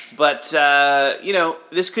 Yeah. But you know,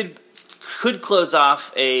 this could close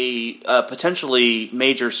off a potentially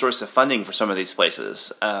major source of funding for some of these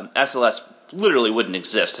places. SLS literally wouldn't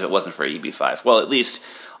exist if it wasn't for EB5. Well, at least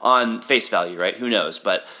on face value, right? Who knows?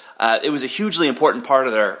 But it was a hugely important part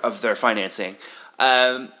of their financing.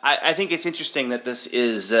 I think it's interesting that this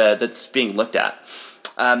is that's being looked at.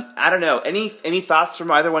 I don't know. Any thoughts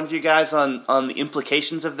from either one of you guys on the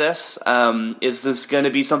implications of this? Is this going to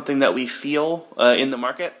be something that we feel in the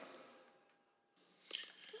market?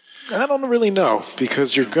 I don't really know,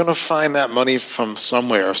 because you're going to find that money from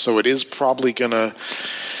somewhere. So it is probably going to,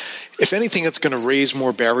 if anything, it's going to raise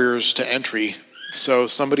more barriers to entry. So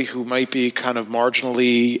somebody who might be kind of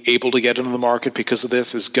marginally able to get into the market because of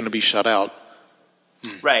this is going to be shut out.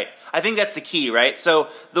 Right. I think that's the key, right? So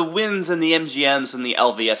the Wynn's and the MGMs and the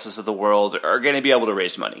LVSs of the world are going to be able to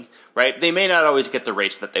raise money, right? They may not always get the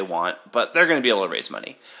rates that they want, but they're going to be able to raise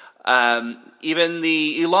money. Even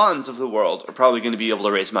the Elons of the world are probably going to be able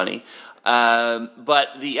to raise money.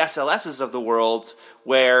 But the SLSs of the world,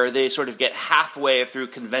 where they sort of get halfway through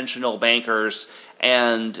conventional bankers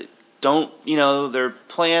and don't, their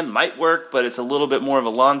plan might work, but it's a little bit more of a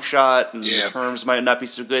long shot and the terms might not be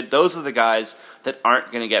so good. Those are the guys that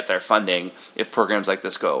aren't going to get their funding if programs like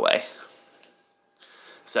this go away.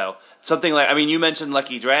 So something like, you mentioned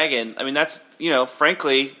Lucky Dragon. That's,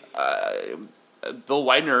 frankly, Bill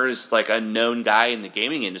Widener is like a known guy in the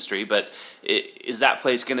gaming industry, but is that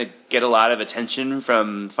place going to get a lot of attention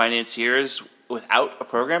from financiers without a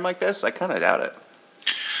program like this? I kind of doubt it.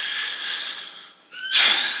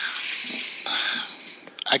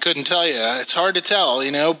 I couldn't tell you. It's hard to tell,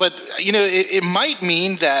 but it might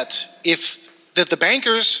mean that that the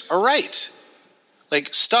bankers are right.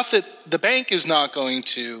 Like stuff that the bank is not going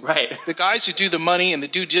to. Right. The guys who do the money and the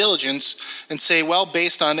due diligence and say, well,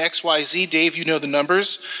 based on XYZ, Dave, you know the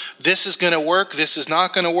numbers. This is going to work. This is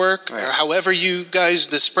not going to work. Right. Or however you guys,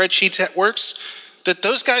 the spreadsheet works, that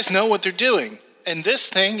those guys know what they're doing. And this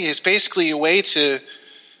thing is basically a way to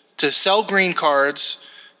sell green cards,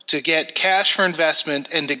 to get cash for investment,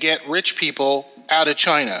 and to get rich people out of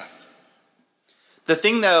China. The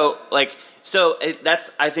thing, though,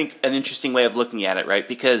 that's, I think, an interesting way of looking at it, right?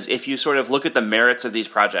 Because if you sort of look at the merits of these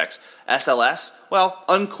projects, SLS, well,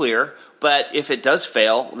 unclear, but if it does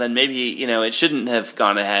fail, then maybe, it shouldn't have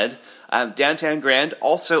gone ahead. Downtown Grand,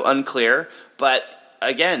 also unclear, but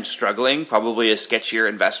again, struggling, probably a sketchier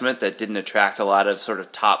investment that didn't attract a lot of sort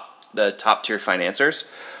of top-tier financiers,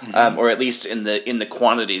 or at least in the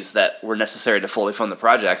quantities that were necessary to fully fund the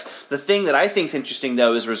project. The thing that I think is interesting,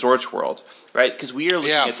 though, is Resorts World. Right, because we are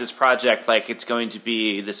looking at this project like it's going to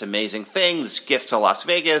be this amazing thing, this gift to Las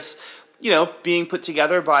Vegas, being put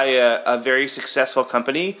together by a very successful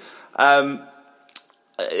company. I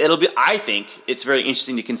think it's very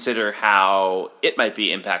interesting to consider how it might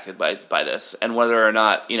be impacted by this and whether or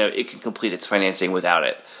not, it can complete its financing without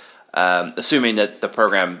it. Assuming that the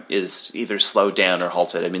program is either slowed down or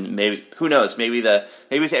halted. Maybe, who knows? Maybe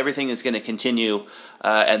everything is going to continue,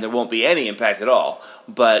 and there won't be any impact at all.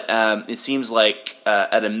 But it seems like,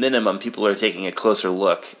 at a minimum, people are taking a closer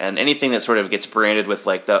look, and anything that sort of gets branded with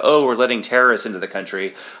we're letting terrorists into the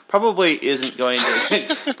country, probably isn't going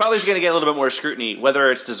to probably is going to get a little bit more scrutiny, whether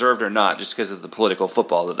it's deserved or not, just because of the political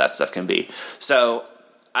football that stuff can be. So.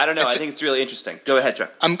 I don't know. I think it's really interesting. Go ahead, Joe.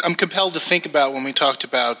 I'm compelled to think about when we talked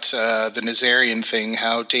about the Nazarian thing,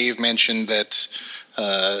 how Dave mentioned that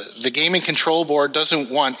the Gaming Control Board doesn't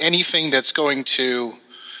want anything that's going to,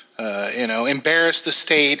 embarrass the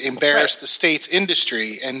state, the state's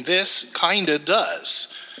industry, and this kind of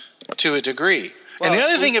does to a degree. Well, and the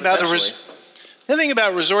other thing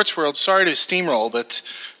about Resorts World, sorry to steamroll, but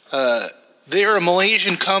they're a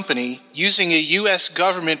Malaysian company using a U.S.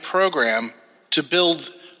 government program to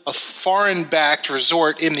build a foreign-backed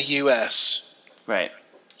resort in the U.S. Right.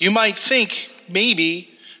 You might think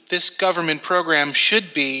maybe this government program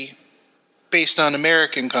should be based on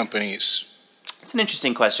American companies. It's an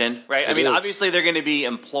interesting question, right? Obviously they're going to be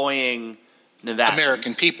employing Nevadans.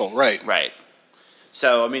 American people, right. Right.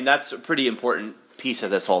 So, that's a pretty important piece of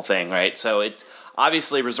this whole thing, right? So,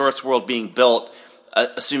 obviously Resorts World being built,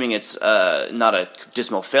 assuming it's not a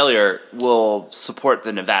dismal failure, will support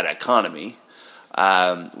the Nevada economy.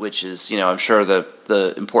 Which is, I'm sure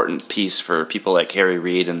the important piece for people like Harry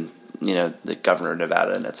Reid and, the governor of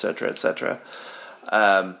Nevada and et cetera, et cetera.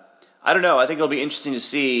 I don't know. I think it'll be interesting to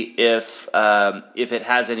see if it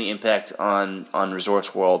has any impact on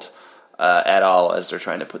Resorts World at all as they're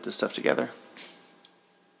trying to put this stuff together.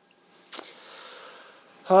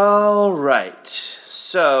 All right.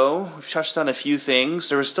 So we've touched on a few things.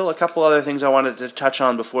 There were still a couple other things I wanted to touch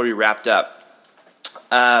on before we wrapped up.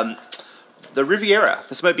 The Riviera.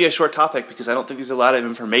 This might be a short topic because I don't think there's a lot of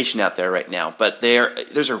information out there right now. But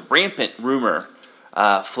there's a rampant rumor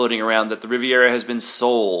floating around that the Riviera has been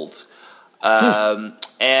sold. And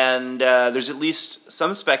there's at least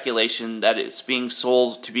some speculation that it's being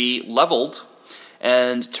sold to be leveled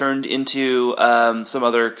and turned into some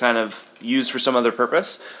other kind of used for some other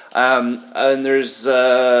purpose. And there's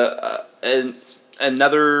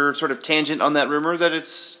another sort of tangent on that rumor that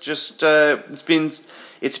it's just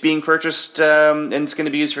it's being purchased and it's going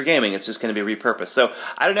to be used for gaming. It's just going to be repurposed. So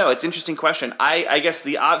I don't know. It's an interesting question. I guess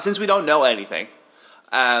since we don't know anything,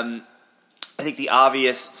 I think the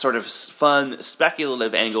obvious sort of fun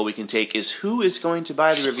speculative angle we can take is who is going to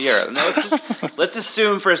buy the Riviera. Now let's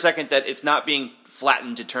assume for a second that it's not being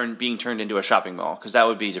flattened to being turned into a shopping mall, because that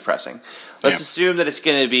would be depressing. Let's assume that it's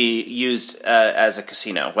going to be used as a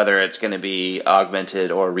casino, whether it's going to be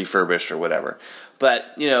augmented or refurbished or whatever. But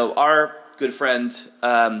our good friend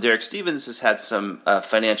Derek Stevens has had some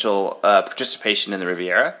financial participation in the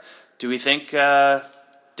Riviera. Do we think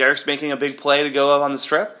Derek's making a big play to go up on the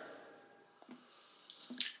Strip?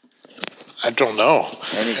 I don't know.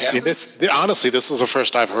 I mean, honestly, this is the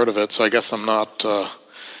first I've heard of it, so I guess I'm not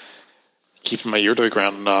keeping my ear to the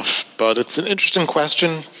ground enough. But it's an interesting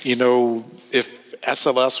question. You know, if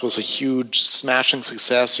SLS was a huge smashing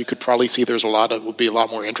success, you could probably see would be a lot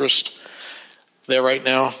more interest there right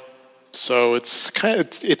now. So it's a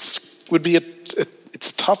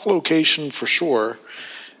tough location for sure,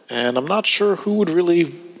 and I'm not sure who would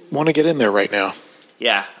really want to get in there right now.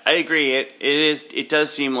 Yeah, I agree. It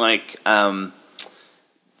does seem like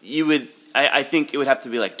you would. I think it would have to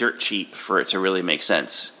be like dirt cheap for it to really make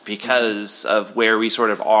sense because of where we sort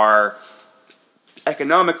of are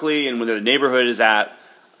economically and where the neighborhood is at.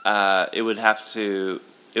 It would have to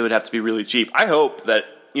be really cheap. I hope that,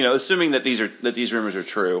 you know, assuming that these rumors are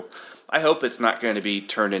true, I hope it's not going to be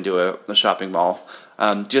turned into a shopping mall.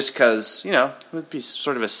 Just because, you know, it would be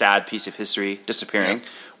sort of a sad piece of history disappearing. Yeah.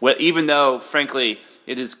 Well, even though, frankly,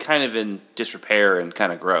 it is kind of in disrepair and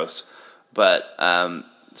kind of gross. But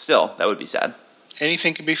still, that would be sad.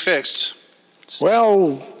 Anything can be fixed.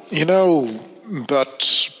 Well, you know, but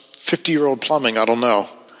 50-year-old plumbing, I don't know.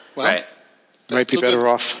 Well, right. Might be better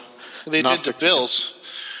off. They did the bills.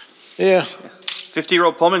 Yeah.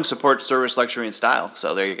 50-year-old plumbing supports service, luxury, and style.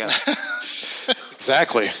 So there you go.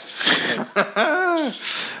 Exactly.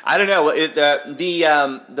 I don't know.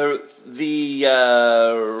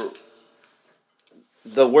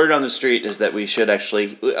 The word on the street is that we should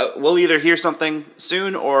actually we'll either hear something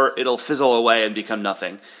soon or it'll fizzle away and become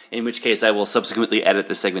nothing. In which case, I will subsequently edit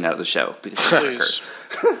this segment out of the show. Please.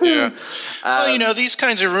 Yeah. Well, you know, these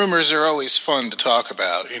kinds of rumors are always fun to talk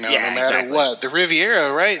about. You know, no matter what. The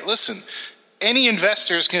Riviera, right? Listen, any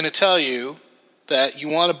investor is going to tell you that you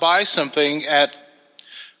want to buy something at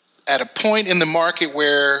a point in the market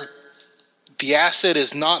where the asset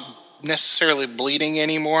is not necessarily bleeding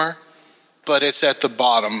anymore, but it's at the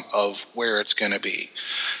bottom of where it's going to be.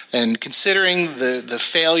 And considering the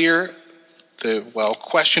failure, the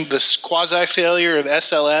quasi-failure of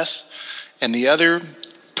SLS and the other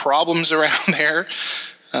problems around there,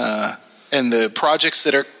 and the projects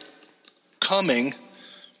that are coming,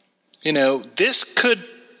 you know, this could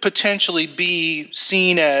potentially be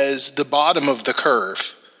seen as the bottom of the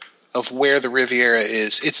curve of where the Riviera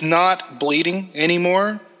is. It's not bleeding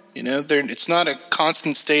anymore. You know, it's not a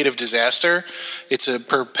constant state of disaster. It's a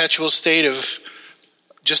perpetual state of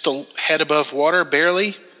just a head above water,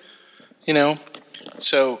 barely. You know,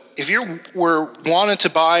 so if you were wanting to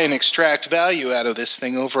buy and extract value out of this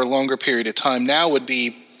thing over a longer period of time, now would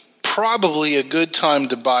be probably a good time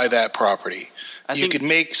to buy that property. You could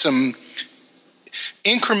make some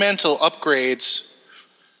incremental upgrades,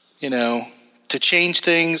 you know, to change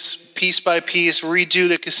things piece by piece, redo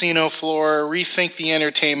the casino floor, rethink the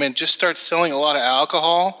entertainment, just start selling a lot of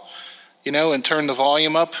alcohol, you know, and turn the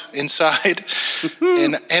volume up inside.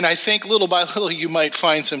 and I think little by little you might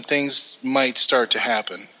find some things might start to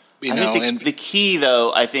happen. You know, the key,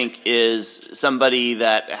 though, I think, is somebody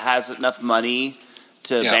that has enough money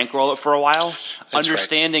to bankroll it for a while,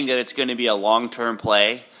 understanding that it's going to be a long-term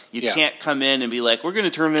play. You can't come in and be like, we're going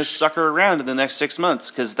to turn this sucker around in the next 6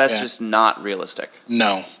 months, because that's just not realistic.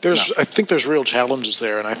 No. I think there's real challenges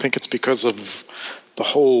there, and I think it's because of the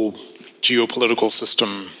whole geopolitical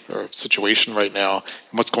system or situation right now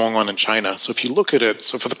and what's going on in China. So if you look at it,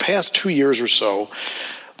 for the past 2 years or so,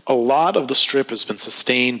 a lot of the Strip has been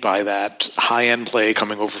sustained by that high-end play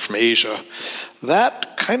coming over from Asia.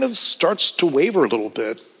 That kind of starts to waver a little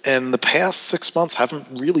bit. And the past 6 months haven't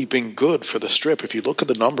really been good for the Strip. If you look at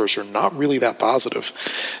the numbers, they're not really that positive.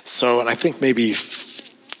 So, and I think maybe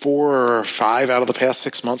 4 or 5 out of the past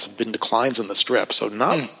 6 months have been declines in the Strip. So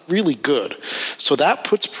not really good. So that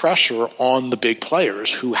puts pressure on the big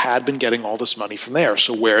players who had been getting all this money from there.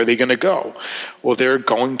 So where are they going to go? Well, they're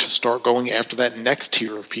going to start going after that next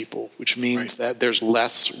tier of people, which means that there's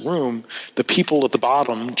less room. The people at the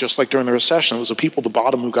bottom, just like during the recession, it was the people at the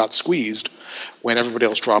bottom who got squeezed when everybody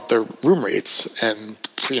else dropped their room rates. And,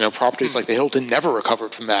 you know, properties like the Hilton never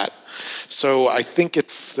recovered from that. So I think look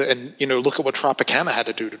at what Tropicana had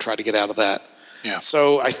to do to try to get out of that. Yeah.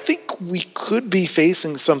 So I think we could be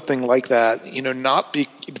facing something like that, you know,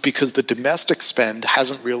 because the domestic spend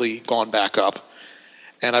hasn't really gone back up.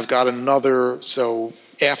 And I've got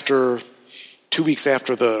after 2 weeks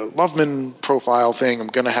after the Loveman profile thing, I'm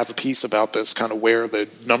going to have a piece about this, kind of where the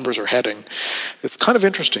numbers are heading. It's kind of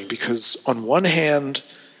interesting because on one hand,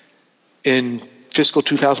 in fiscal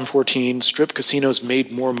 2014, strip casinos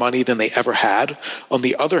made more money than they ever had. On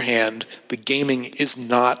the other hand, the gaming is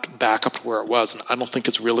not back up to where it was, and I don't think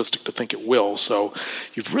it's realistic to think it will. So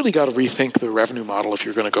you've really got to rethink the revenue model if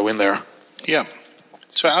you're going to go in there. Yeah.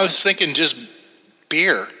 So I was thinking just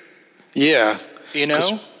beer. Yeah. You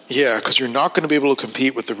know? Because you're not going to be able to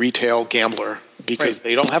compete with the retail gambler because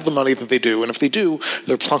they don't have the money that they do. And if they do,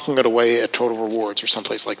 they're plunking it away at Total Rewards or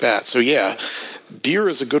someplace like that. So, beer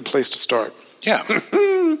is a good place to start. Yeah.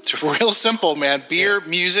 It's real simple, man. Beer,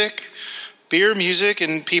 music,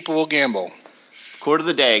 and people will gamble. Quote of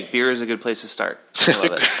the day, beer is a good place to start. I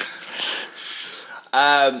love it.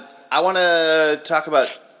 I want to talk about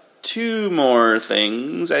two more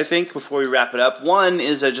things, I think, before we wrap it up. One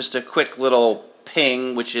is just a quick little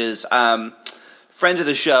ping, which is friend of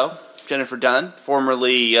the show, Jennifer Dunn,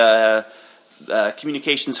 formerly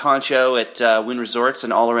communications honcho at Wynn Resorts,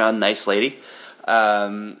 an all-around nice lady,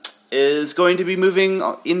 is going to be moving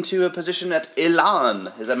into a position at Elan.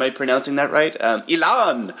 Am I pronouncing that right?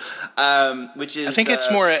 Elan, which is... I think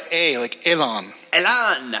it's more A, like Elan.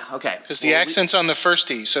 Elan, okay. Because the accent's on the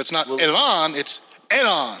first E, so it's not Elan, it's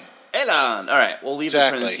Elan. Elan, all right. We'll leave the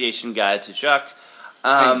pronunciation guide to Chuck.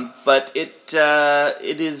 But it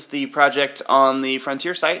is the project on the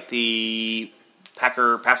Frontier site, the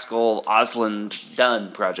Packer Pascal Osland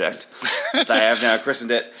Dunn project, as I have now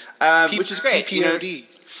christened it, which is great. PPOD.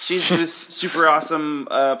 She's this super awesome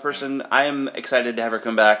person. I am excited to have her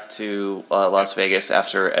come back to Las Vegas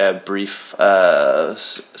after a brief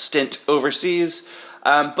stint overseas.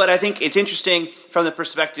 But I think it's interesting from the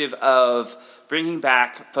perspective of bringing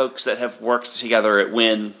back folks that have worked together at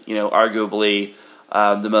Wynn, arguably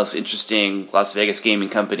the most interesting Las Vegas gaming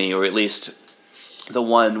company, or at least the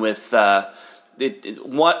one with at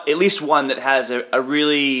least one that has a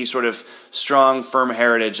really sort of strong, firm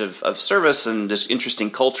heritage of service and just interesting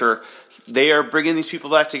culture. They are bringing these people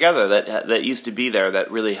back together that used to be there, that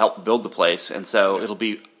really helped build the place, and so it'll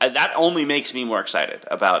be that only makes me more excited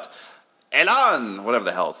about Elan, whatever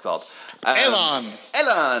the hell it's called. Elan.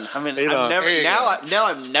 I mean, I'm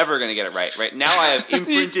never going to get it right. Right now, I have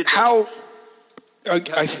imprinted. I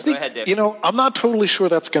think, ahead, I'm not totally sure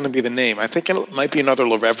that's going to be the name. I think it might be another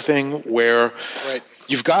Lerev thing where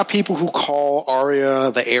you've got people who call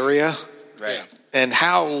Aria the area. Right. And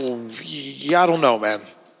I don't know, man.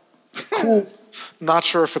 Cool. Not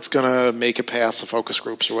sure if it's going to make it past the focus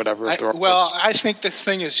groups or whatever. I think this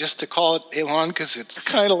thing is just to call it Elan because it's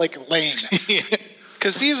kind of like Elaine.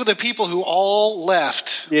 Because these are the people who all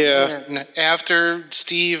left after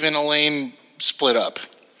Steve and Elaine split up.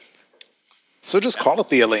 So just call it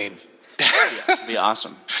the Elaine. That'd be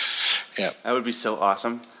awesome. Yeah, that would be so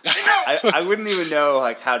awesome. I wouldn't even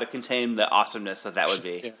know how to contain the awesomeness that would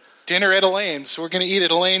be. Yeah. Dinner at Elaine's. We're going to eat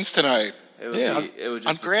at Elaine's tonight. It would just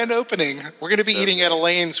on grand opening. We're going to be eating at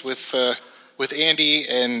Elaine's with Andy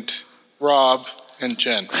and Rob and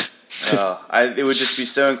Jen. It would just be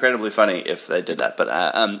so incredibly funny if they did that. But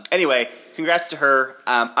anyway, congrats to her.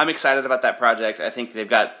 I'm excited about that project. I think they've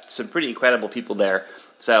got some pretty incredible people there.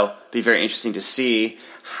 So it'll be very interesting to see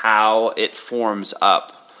how it forms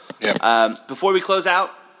up. Yep. Before we close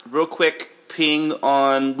out, real quick ping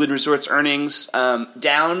on Wynn Resorts earnings.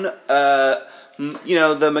 Down, the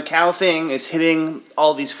Macau thing is hitting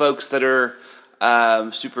all these folks that are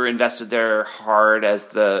super invested there hard as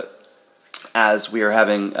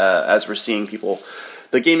we're seeing people,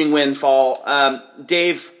 the gaming win fall.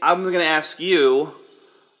 Dave, I'm going to ask you,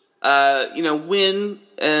 Wynn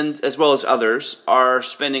and as well as others are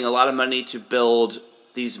spending a lot of money to build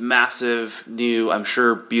these massive new, I'm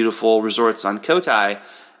sure beautiful resorts on Cotai.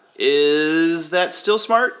 Is that still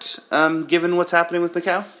smart, given what's happening with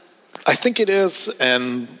Macau? I think it is,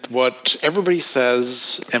 and what everybody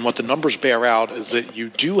says and what the numbers bear out is that you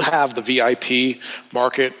do have the VIP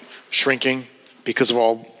market shrinking because of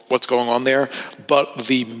all what's going on there, but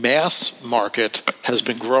the mass market has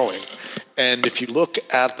been growing. And if you look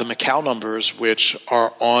at the Macau numbers, which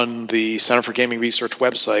are on the Center for Gaming Research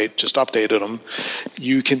website, just updated them,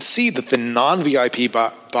 you can see that the non-VIP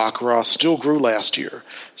Baccarat still grew last year.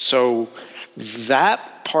 So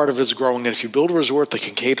that part of it is growing, and if you build a resort that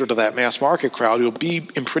can cater to that mass market crowd, you'll be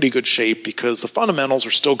in pretty good shape because the fundamentals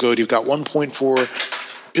are still good. You've got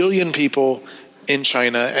 1.4 billion people in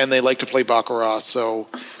China, and they like to play Baccarat, so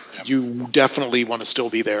you definitely want to still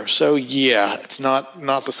be there. So, it's not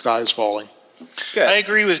the sky is falling. Good. I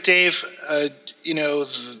agree with Dave. The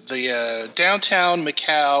downtown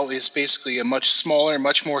Macau is basically a much smaller,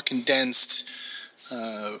 much more condensed.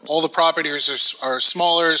 All the properties are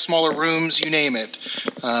smaller rooms, you name it.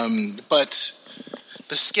 But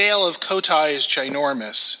the scale of Cotai is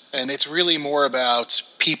ginormous, and it's really more about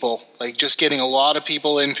people, like just getting a lot of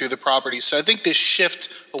people in through the property. So I think this shift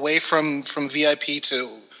away from VIP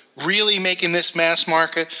to really making this mass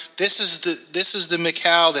market, this is the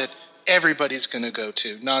Macau that everybody's going to go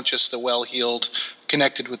to, not just the well-heeled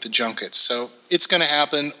connected with the junkets. So it's going to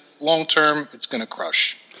happen. Long term, it's going to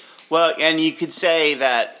crush. Well, and you could say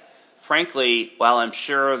that, frankly, while I'm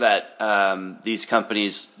sure that these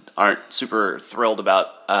companies aren't super thrilled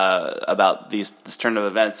about this turn of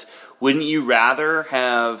events, wouldn't you rather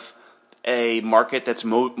have a market that's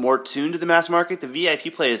more tuned to the mass market? The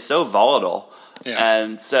VIP play is so volatile. Yeah.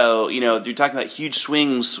 And so, you're talking about huge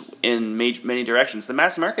swings in many directions. The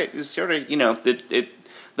mass market is sort of,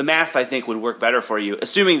 the math, I think, would work better for you,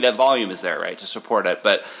 assuming that volume is there, right, to support it.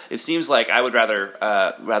 But it seems like I would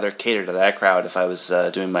rather cater to that crowd if I was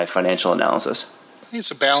doing my financial analysis. I think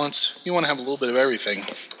it's a balance. You want to have a little bit of everything.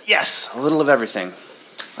 Yes, a little of everything.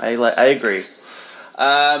 I agree.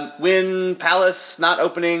 Wynn Palace not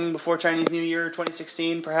opening before Chinese New Year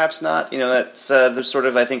 2016, perhaps not. That's there's sort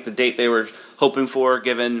of, I think, the date they were hoping for,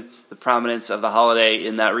 given the prominence of the holiday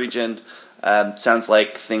in that region. Sounds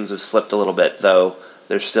like things have slipped a little bit, though.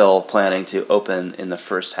 They're still planning to open in the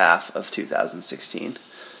first half of 2016.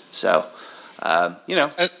 So,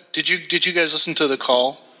 Did you guys listen to the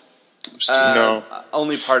call? No,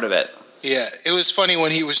 only part of it. Yeah, it was funny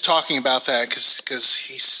when he was talking about that because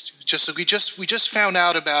we just found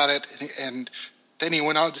out about it, and then he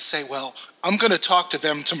went on to say, "Well, I'm going to talk to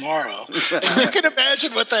them tomorrow." And you can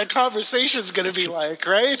imagine what that conversation is going to be like,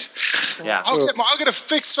 right? So yeah, I'm going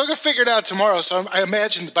to figure it out tomorrow. So I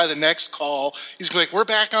imagine by the next call, he's going to be like, "We're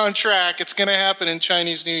back on track. It's going to happen in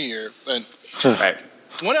Chinese New Year." But right.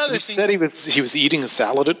 One other thing, said he was eating a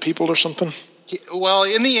salad at people or something. Well,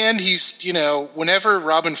 in the end, he's, whenever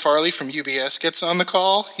Robin Farley from UBS gets on the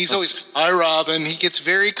call, he's always, "Hi, Robin." He gets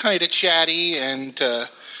very kind of chatty, and,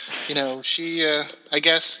 she, I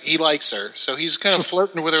guess he likes her. So he's kind of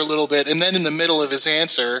flirting with her a little bit. And then in the middle of his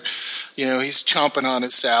answer, he's chomping on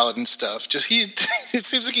his salad and stuff. It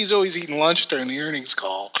seems like he's always eating lunch during the earnings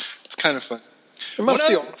call. It's kind of fun. It must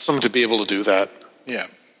be awesome to be able to do that. Yeah.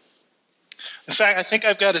 In fact, I think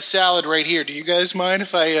I've got a salad right here. Do you guys mind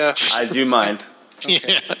if I... I do mind. Okay.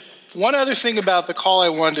 Yeah. One other thing about the call I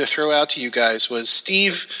wanted to throw out to you guys was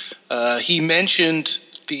Steve, he mentioned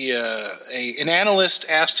an analyst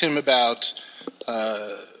asked him about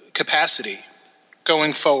capacity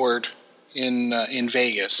going forward in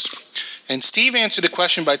Vegas. And Steve answered the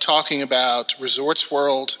question by talking about Resorts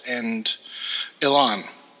World and Elan.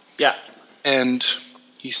 Yeah. And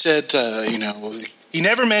he said, he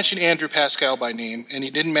never mentioned Andrew Pascal by name, and he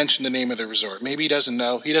didn't mention the name of the resort. Maybe he doesn't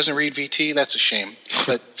know. He doesn't read VT. That's a shame.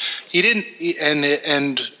 But he didn't.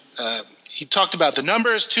 And he talked about the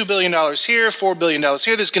numbers: $2 billion here, $4 billion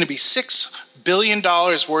here. There's going to be $6 billion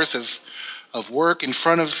worth of work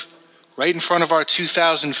right in front of our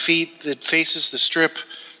 2,000 feet that faces the Strip,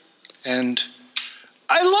 and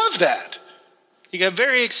I love that. He got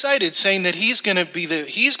very excited, saying that he's going to be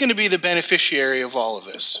the beneficiary of all of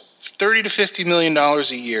this. $30 to $50 million a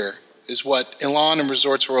year is what Elan and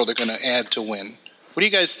Resorts World are going to add to Wynn. What do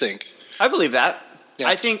you guys think? I believe that. Yeah.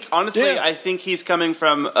 I think, honestly, I think he's coming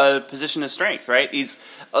from a position of strength, right?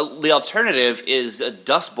 The alternative is a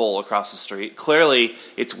dust bowl across the street. Clearly,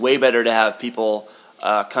 it's way better to have people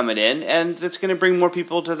coming in, and it's going to bring more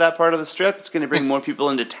people to that part of the Strip. It's going to bring more people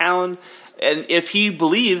into town. And if he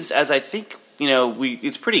believes, as I think,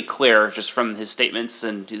 it's pretty clear just from his statements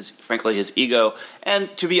and frankly his ego,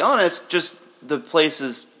 and to be honest, just the place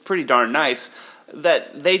is pretty darn nice,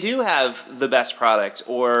 that they do have the best product,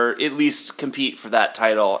 or at least compete for that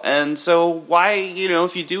title. And so why,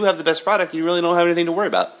 if you do have the best product, you really don't have anything to worry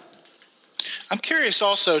about. I'm curious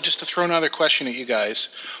also, just to throw another question at you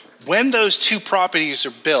guys. When those two properties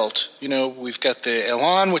are built, we've got the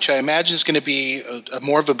Elan, which I imagine is going to be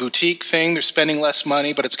more of a boutique thing. They're spending less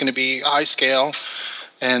money, but it's going to be high scale.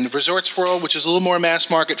 And Resorts World, which is a little more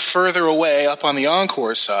mass market, further away up on the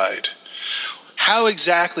Encore side. How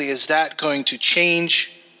exactly is that going to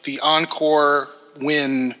change the Encore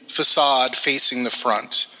Wynn facade facing the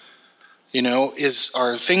front?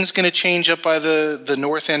 Are things going to change up by the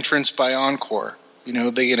north entrance by Encore?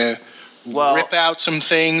 They're going to rip out some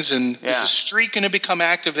things, and is the street going to become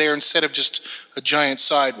active there instead of just a giant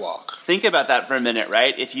sidewalk? Think about that for a minute,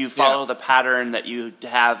 right? If you follow the pattern that you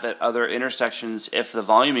have at other intersections, if the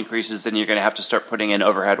volume increases, then you're going to have to start putting in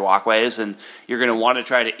overhead walkways, and you're going to want to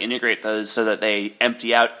try to integrate those so that they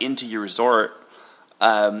empty out into your resort.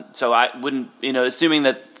 So I wouldn't, assuming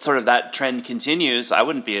that sort of that trend continues, I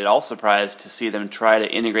wouldn't be at all surprised to see them try to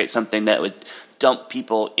integrate something that would dump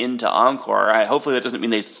people into Encore. Hopefully that doesn't mean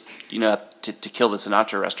they have to kill the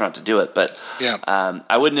Sinatra restaurant to do it. But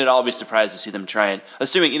I wouldn't at all be surprised to see them try and,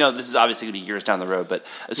 assuming, this is obviously going to be years down the road, but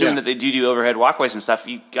assuming that they do overhead walkways and stuff,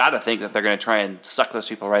 you got to think that they're going to try and suck those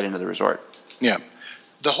people right into the resort. Yeah.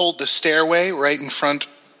 The stairway right in front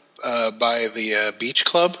by the beach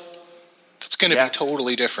club, that's going to be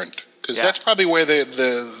totally different. Because that's probably where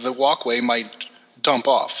the walkway might dump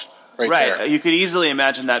off. Right there. You could easily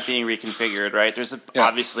imagine that being reconfigured, right? There's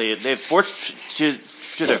obviously, they've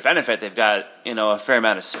to their benefit, they've got a fair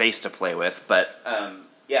amount of space to play with. But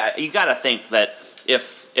you got to think that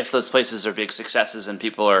if those places are big successes and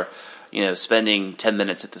people are spending 10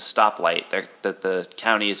 minutes at the stoplight, that the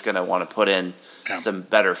county is going to want to put in some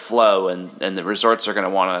better flow, and the resorts are going to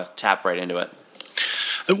want to tap right into it.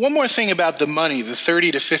 And one more thing about the money, the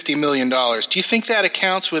 $30 to $50 million. Do you think that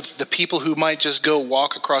accounts with the people who might just go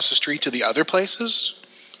walk across the street to the other places?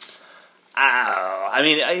 I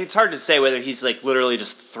mean, it's hard to say whether he's literally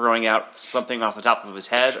just throwing out something off the top of his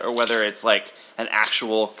head, or whether it's an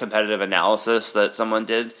actual competitive analysis that someone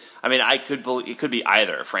did. I mean, it could be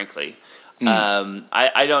either, frankly.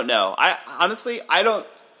 I don't know. I don't.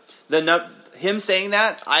 Him saying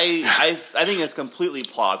that, I think it's completely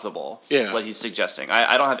plausible. What he's suggesting.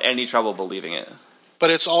 I don't have any trouble believing it.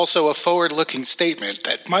 But it's also a forward-looking statement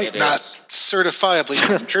that might not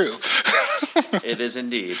certifiably be true. It is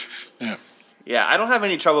indeed. Yeah, I don't have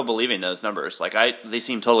any trouble believing those numbers. They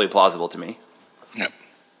seem totally plausible to me. Yeah.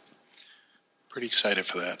 Pretty excited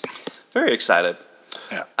for that. Very excited.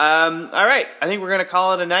 Yeah. All right. I think we're going to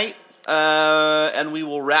call it a night, and we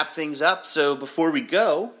will wrap things up. So before we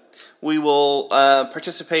go, we will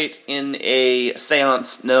participate in a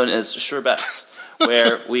seance known as Sherbets,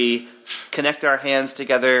 where we connect our hands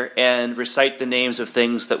together and recite the names of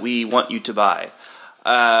things that we want you to buy.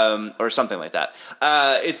 Or something like that.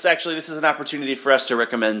 This is an opportunity for us to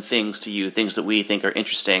recommend things to you, things that we think are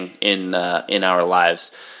interesting in our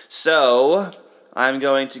lives. So, I'm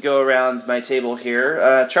going to go around my table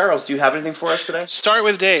here. Charles, do you have anything for us today? Start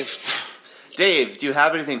with Dave. Dave, do you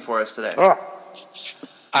have anything for us today?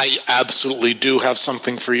 I absolutely do have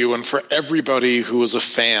something for you and for everybody who is a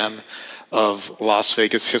fan of Las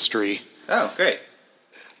Vegas history. Oh, great.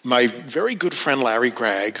 My very good friend Larry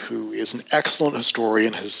Gregg, who is an excellent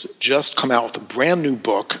historian, has just come out with a brand new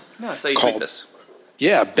book. No, that's how you take this.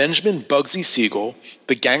 Yeah, Benjamin Bugsy Siegel,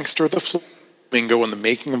 The Gangster, the Flamingo, and the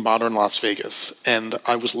Making of Modern Las Vegas. And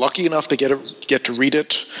I was lucky enough to get to read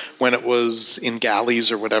it when it was in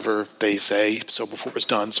galleys or whatever they say, so before it was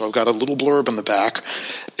done. So I've got a little blurb in the back,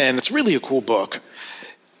 and it's really a cool book.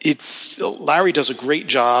 Larry does a great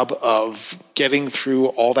job of getting through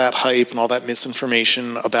all that hype and all that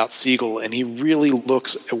misinformation about Siegel, and he really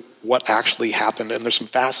looks at what actually happened, and there's some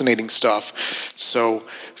fascinating stuff. So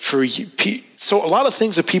a lot of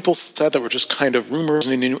things that people said that were just kind of rumors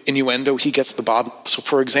and innuendo, he gets to the bottom. So,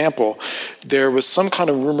 for example, there was some kind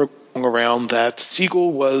of rumor going around that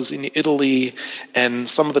Siegel was in Italy, and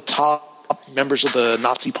some of the top members of the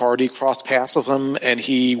Nazi party crossed paths with him, and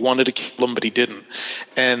he wanted to kill him, but he didn't.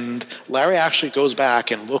 And Larry actually goes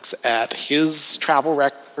back and looks at his travel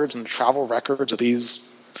records and the travel records of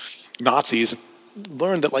these Nazis and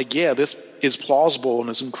learned that, this is plausible and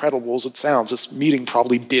as incredible as it sounds. This meeting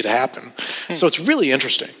probably did happen. So it's really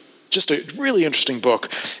interesting. Just a really interesting book.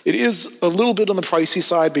 It is a little bit on the pricey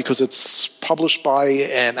side because it's published by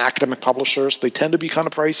an academic publisher, so they tend to be kind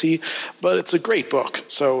of pricey, but it's a great book.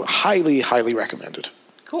 So highly, highly recommended.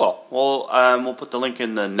 Cool. Well, we'll put the link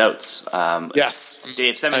in the notes. Yes.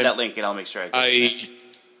 Dave, send me that link and I'll make sure I get it.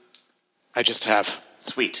 I just have.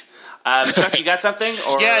 Sweet. Chuck, you got something?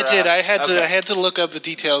 Or, yeah, I did. I had to look up the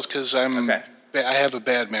details because I have a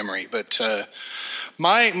bad memory, but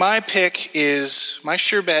My pick is, my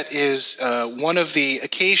sherbet is one of the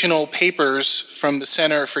occasional papers from the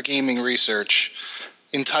Center for Gaming Research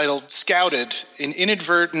entitled Scouted, an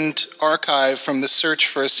inadvertent archive from the Search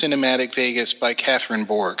for a Cinematic Vegas by Catherine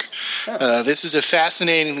Borg. This is a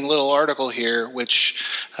fascinating little article here, which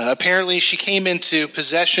apparently she came into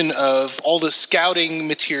possession of all the scouting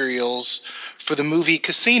materials for the movie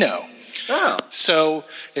Casino. Oh. So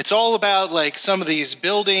it's all about some of these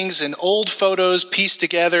buildings and old photos pieced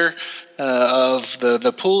together of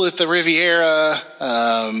the pool at the Riviera,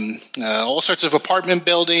 all sorts of apartment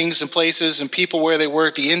buildings and places and people where they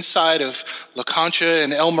work, the inside of La Concha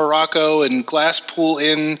and El Morocco and Glass Pool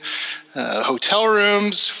Inn, hotel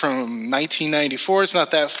rooms from 1994. It's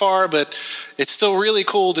not that far, but it's still really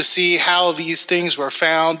cool to see how these things were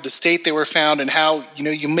found, the state they were found, and how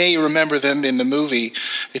you may remember them in the movie.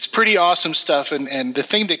 It's pretty awesome stuff. And the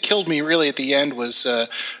thing that killed me really at the end was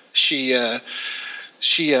she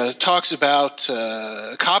She talks about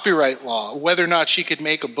copyright law, whether or not she could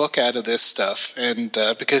make a book out of this stuff. And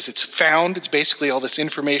because it's basically all this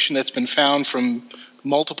information that's been found from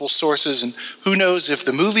multiple sources. And who knows if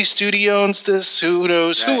the movie studio owns this? Who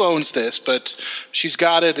knows who owns this? But she's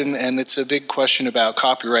got it, and it's a big question about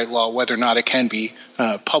copyright law, whether or not it can be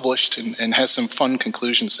published, and has some fun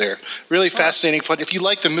conclusions there. Really fascinating fun. If you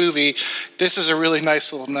like the movie, this is a really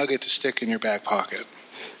nice little nugget to stick in your back pocket.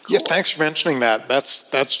 Cool. Yeah, thanks for mentioning that.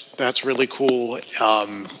 That's really cool.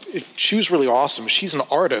 She was really awesome. She's an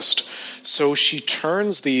artist, so she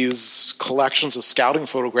turns these collections of scouting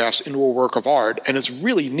photographs into a work of art, and it's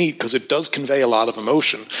really neat because it does convey a lot of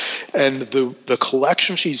emotion. And the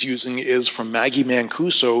collection she's using is from Maggie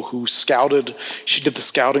Mancuso, who scouted. She did the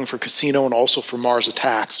scouting for Casino and also for Mars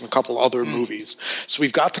Attacks and a couple other movies. So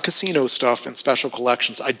we've got the Casino stuff in special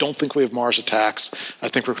collections. I don't think we have Mars Attacks. I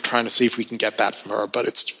think we're trying to see if we can get that from her, but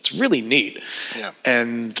it's really neat. Yeah.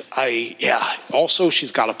 And also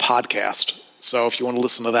she's got a podcast. So if you want to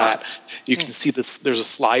listen to that, you can see this. There's a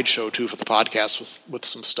slideshow too for the podcast with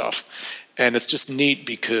some stuff. And it's just neat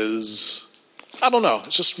because, I don't know,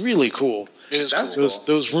 it's just really cool. It is cool.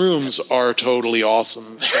 Those rooms are totally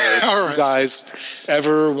awesome. If you guys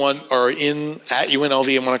ever are at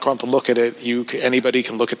UNLV and want to come up and look at it, anybody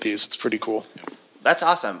can look at these. It's pretty cool. That's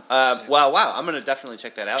awesome. Wow. I'm going to definitely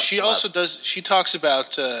check that out. She also she talks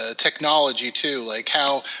about technology too, like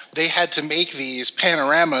how they had to make these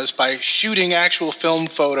panoramas by shooting actual film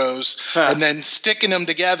photos and then sticking them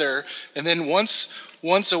together. And then once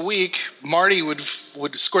a week,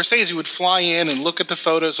 Scorsese would fly in and look at the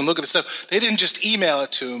photos and look at the stuff. They didn't just email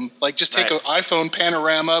it to him, like just take an iPhone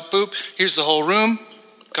panorama, boop, here's the whole room,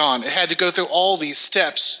 gone. It had to go through all these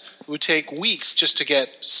steps. It would take weeks just to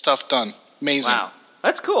get stuff done. Amazing. Wow,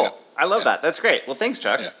 that's cool. Yeah. I love that. That's great. Well, thanks,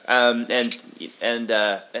 Chuck. Yeah. And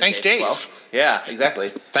thanks, Dave. Well. Yeah, exactly.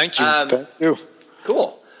 Thank you. Thank you.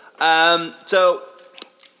 Cool. So,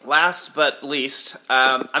 last but least,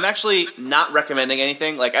 I'm actually not recommending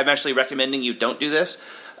anything. Like, I'm actually recommending you don't do this.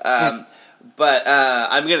 But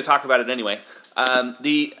I'm going to talk about it anyway.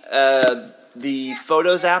 The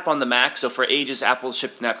Photos app on the Mac. So for ages, Apple's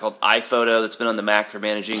shipped an app called iPhoto that's been on the Mac for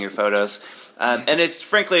managing your photos. And it's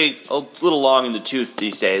frankly a little long in the tooth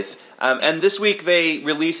these days. And this week they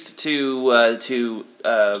released to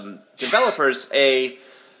developers a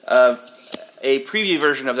preview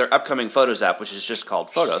version of their upcoming Photos app, which is just called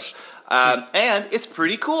Photos. And it's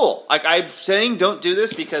pretty cool. Like, I'm saying don't do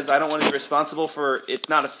this because I don't want to be responsible for, it's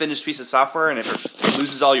not a finished piece of software, and if it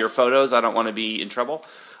loses all your photos, I don't want to be in trouble.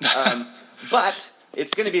 But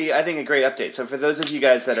it's going to be, I think, a great update. So for those of you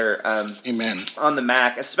guys that are on the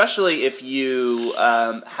Mac, especially if you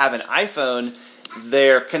have an iPhone,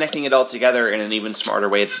 they're connecting it all together in an even smarter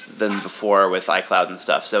way than before with iCloud and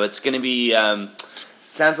stuff. So it's going to be,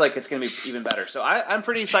 sounds like it's going to be even better. So I'm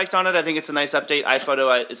pretty psyched on it. I think it's a nice update.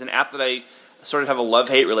 iPhoto is an app that I sort of have a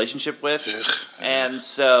love-hate relationship with. And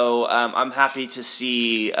so I'm happy to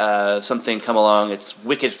see something come along. It's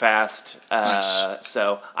wicked fast. Nice.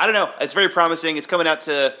 So I don't know. It's very promising. It's coming out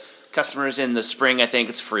to customers in the spring. I think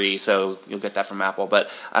it's free, so you'll get that from Apple. But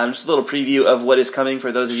just a little preview of what is coming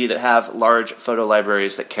for those of you that have large photo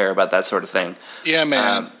libraries that care about that sort of thing. Yeah,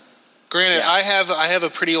 man. Granted, I have a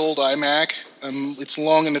pretty old iMac. It's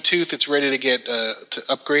long in the tooth. It's ready to get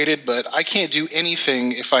upgraded, but I can't do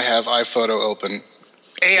anything if I have iPhoto open.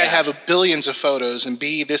 A, I have billions of photos, and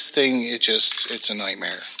B, this thing, it's a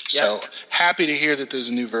nightmare. So happy to hear that there's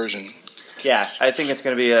a new version. Yeah, I think it's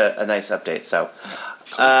going to be a nice update. So,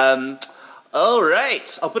 all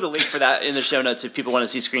right. I'll put a link for that in the show notes if people want to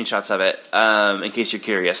see screenshots of it, in case you're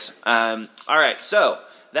curious. All right, so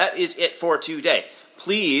that is it for today.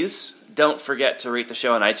 Please don't forget to rate the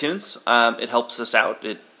show on iTunes. It helps us out.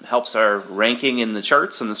 It helps our ranking in the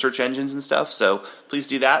charts and the search engines and stuff, so please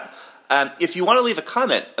do that. If you want to leave a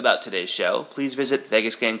comment about today's show, please visit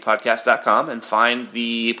VegasGangPodcast.com and find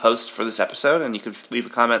the post for this episode, and you can leave a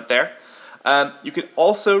comment there. You can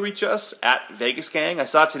also reach us at Vegas Gang. I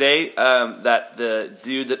saw today that the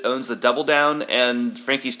dude that owns the Double Down and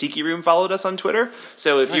Frankie's Tiki Room followed us on Twitter.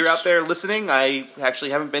 So if you're out there listening, I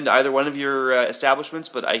actually haven't been to either one of your establishments,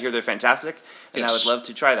 but I hear they're fantastic, and I would love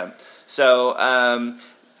to try them. So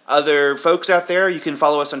other folks out there, you can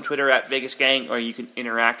follow us on Twitter at Vegas Gang, or you can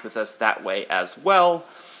interact with us that way as well.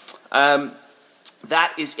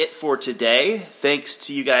 That is it for today. Thanks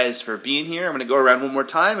to you guys for being here. I'm going to go around one more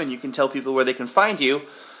time, and you can tell people where they can find you.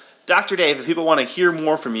 Dr. Dave, if people want to hear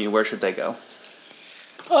more from you, where should they go?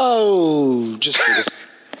 Oh, just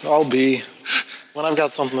I'll be, when I've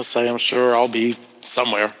got something to say, I'm sure I'll be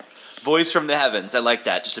somewhere. Voice from the heavens. I like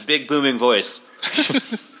that. Just a big booming voice.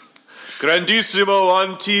 Grandissimo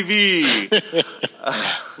on TV.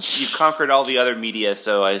 You've conquered all the other media,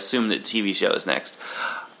 so I assume that TV show is next.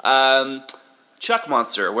 Chuck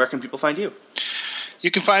Monster, where can people find you?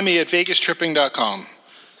 You can find me at vegastripping.com.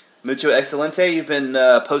 Mucho excelente. You've been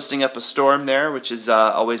posting up a storm there, which is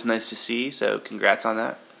always nice to see, so congrats on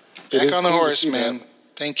that. Back on the horse, man.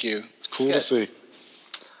 Thank you. It's cool to see.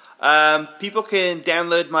 People can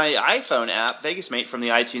download my iPhone app, VegasMate, from the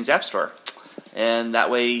iTunes App Store. And that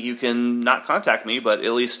way you can not contact me, but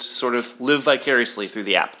at least sort of live vicariously through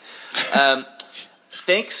the app.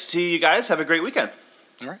 Thanks to you guys. Have a great weekend.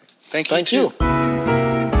 All right. Thank you.